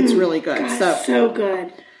yummy. It's really good. God, so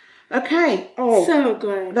good. Okay. Oh, so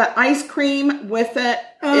good. The ice cream with it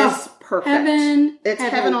is perfect. Heaven. It's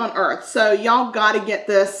heaven on earth. So y'all got to get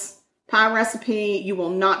this pie recipe. You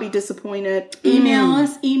will not be disappointed. Email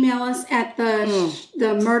us at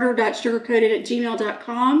the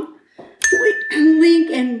murder.sugarcoated@gmail.com.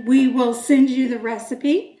 Link, and we will send you the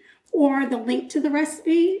recipe or the link to the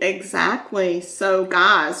recipe. Exactly. So,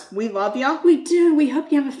 guys, we love you. We do. We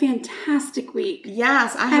hope you have a fantastic week.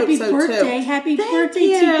 Yes, I hope so birthday. too. Happy Thank birthday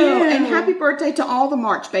you. to you. And happy birthday to all the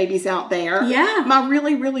March babies out there. Yeah. My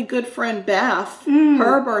really, really good friend Beth,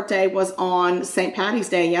 her birthday was on St. Patty's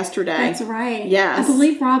Day yesterday. That's right. Yes. I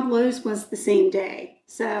believe Rob Lowe's was the same day.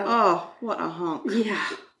 So. Oh, what a hunk. Yeah.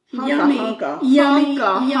 Yummy. Yummy.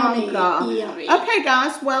 Yummy. Okay,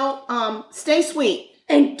 guys. Well, stay sweet.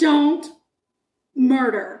 And don't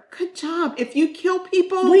murder. Good job. If you kill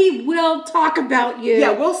people, we will talk about you.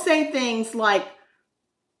 Yeah, we'll say things like,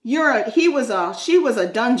 she was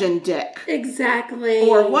a dungeon dick. Exactly.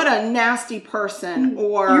 Or what a nasty person.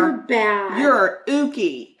 Or you're bad. You're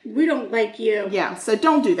ooky. We don't like you. Yeah, so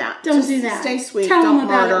don't do that. Don't do that. Stay sweet. Tell don't them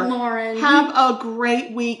about murder. it, Lauren. Have a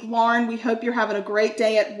great week, Lauren. We hope you're having a great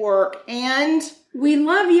day at work. And we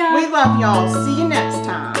love y'all. We love y'all. See you next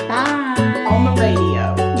time. Bye. On the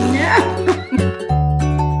radio. No.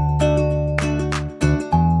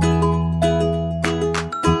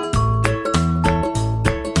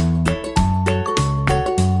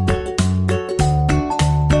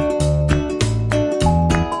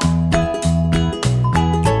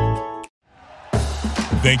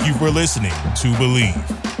 Thank you for listening to Believe.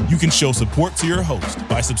 You can show support to your host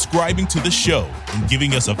by subscribing to the show and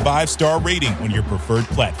giving us a 5-star rating on your preferred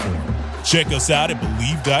platform. Check us out at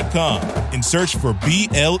Believe.com and search for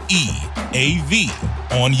BLEAV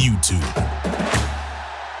on YouTube.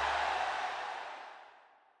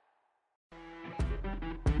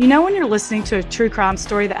 You know when you're listening to a true crime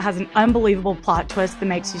story that has an unbelievable plot twist that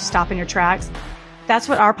makes you stop in your tracks? That's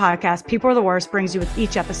what our podcast, People Are the Worst, brings you with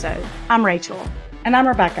each episode. I'm Rachel. And I'm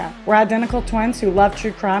Rebecca. We're identical twins who love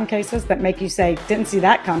true crime cases that make you say, didn't see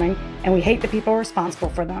that coming, and we hate the people responsible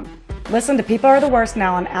for them. Listen to People Are the Worst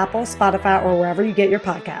now on Apple, Spotify, or wherever you get your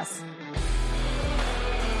podcasts.